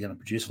he's probably going to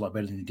produce a lot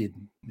better than he did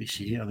this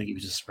year. I think he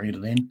was just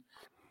springing it in.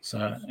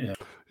 So yeah,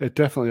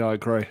 definitely, I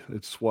agree.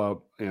 It's why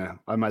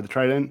I made the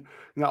trade. And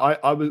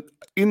I was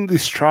in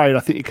this trade. I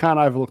think you can't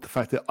overlook the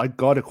fact that I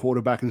got a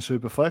quarterback in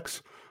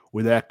Superflex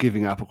without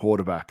giving up a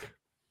quarterback,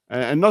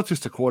 and not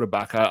just a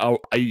quarterback,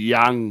 a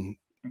young,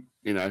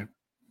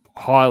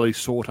 highly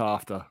sought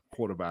after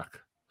quarterback.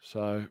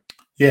 So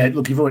yeah,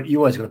 look, you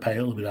always got to pay a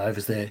little bit of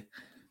overs there.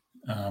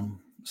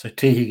 So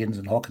T. Higgins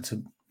and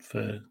Hawkinson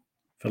for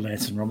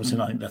Lance and Robinson,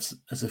 I think that's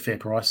a fair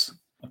price.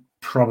 I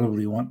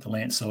probably want the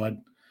Lance side.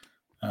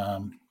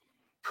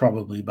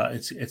 Probably, but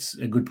it's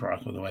a good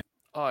price by the way.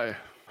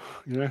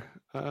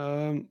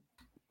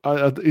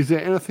 Is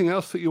there anything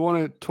else that you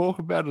want to talk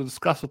about or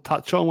discuss or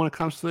touch on when it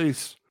comes to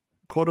these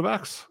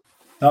quarterbacks?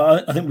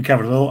 I think we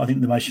covered it all. I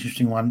think the most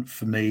interesting one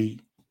for me,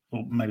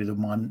 or maybe the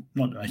one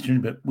not the most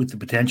interesting, but with the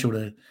potential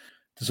to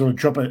sort of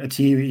drop a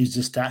tier is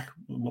just Dak.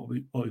 What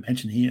we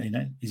mentioned here,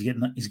 he's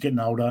getting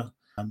older.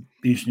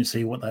 Be interesting to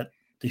see what that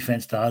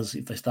defense does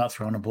if they start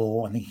throwing a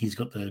ball. I think he's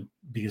got the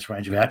biggest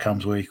range of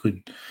outcomes where he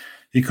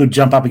could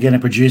jump up again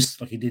and produce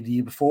like he did the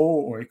year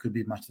before, or it could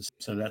be much the same.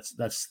 So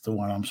that's the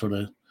one I'm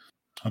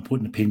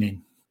putting a pin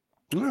in.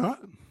 All right,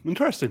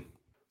 interesting.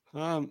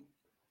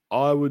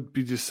 I would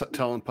be just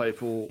telling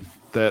people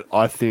that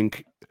I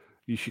think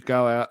you should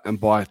go out and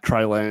buy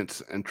Trey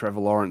Lance and Trevor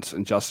Lawrence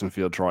and Justin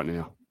Fields right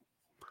now.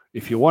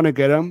 If you want to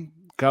get them,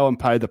 go and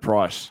pay the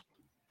price.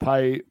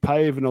 Pay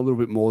even a little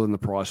bit more than the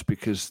price,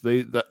 because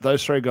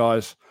those three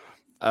guys,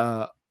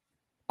 I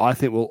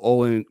think, will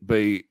all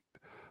be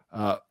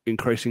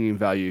increasing in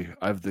value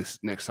over this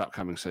next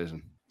upcoming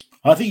season.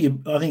 I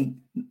think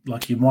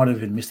like you might have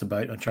even missed the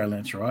boat on Trey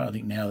Lance, right? I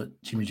think now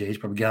that Jimmy G is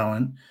probably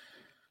going,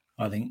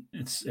 I think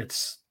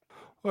it's.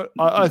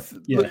 I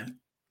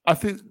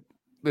think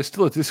there's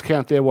still a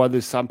discount there. Why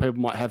there's some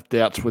people might have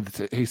doubts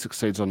whether he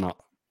succeeds or not.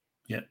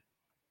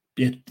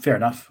 Yeah, fair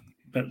enough.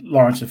 But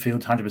Lawrence and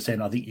Fields,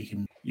 100%. I think you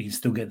can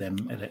still get them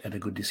at a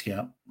good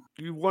discount.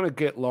 You want to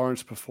get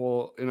Lawrence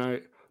before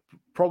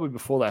probably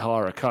before they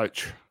hire a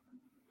coach.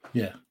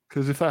 Yeah,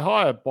 because if they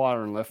hire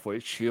Byron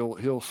Leftwich,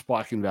 he'll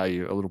spike in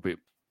value a little bit.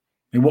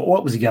 I mean,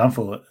 what was he going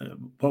for?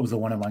 What was the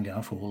 1-on-1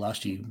 going for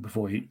last year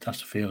before he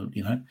touched the field?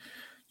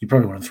 You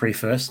probably wanted 3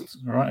 firsts,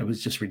 right? It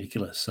was just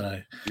ridiculous.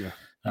 So yeah,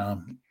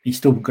 he's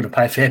still got to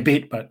pay a fair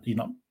bit, but you're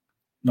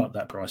not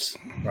that price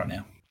right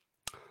now.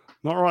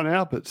 Not right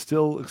now, but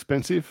still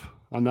expensive.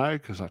 I know,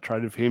 because I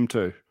traded for him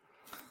too.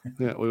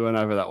 Yeah, we went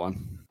over that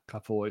one a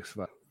couple of weeks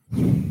ago.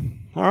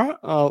 All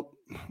right.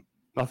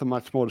 Nothing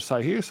much more to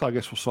say here, so I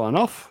guess we'll sign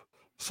off.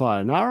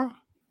 Sayonara.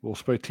 We'll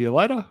speak to you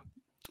later.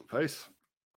 Peace.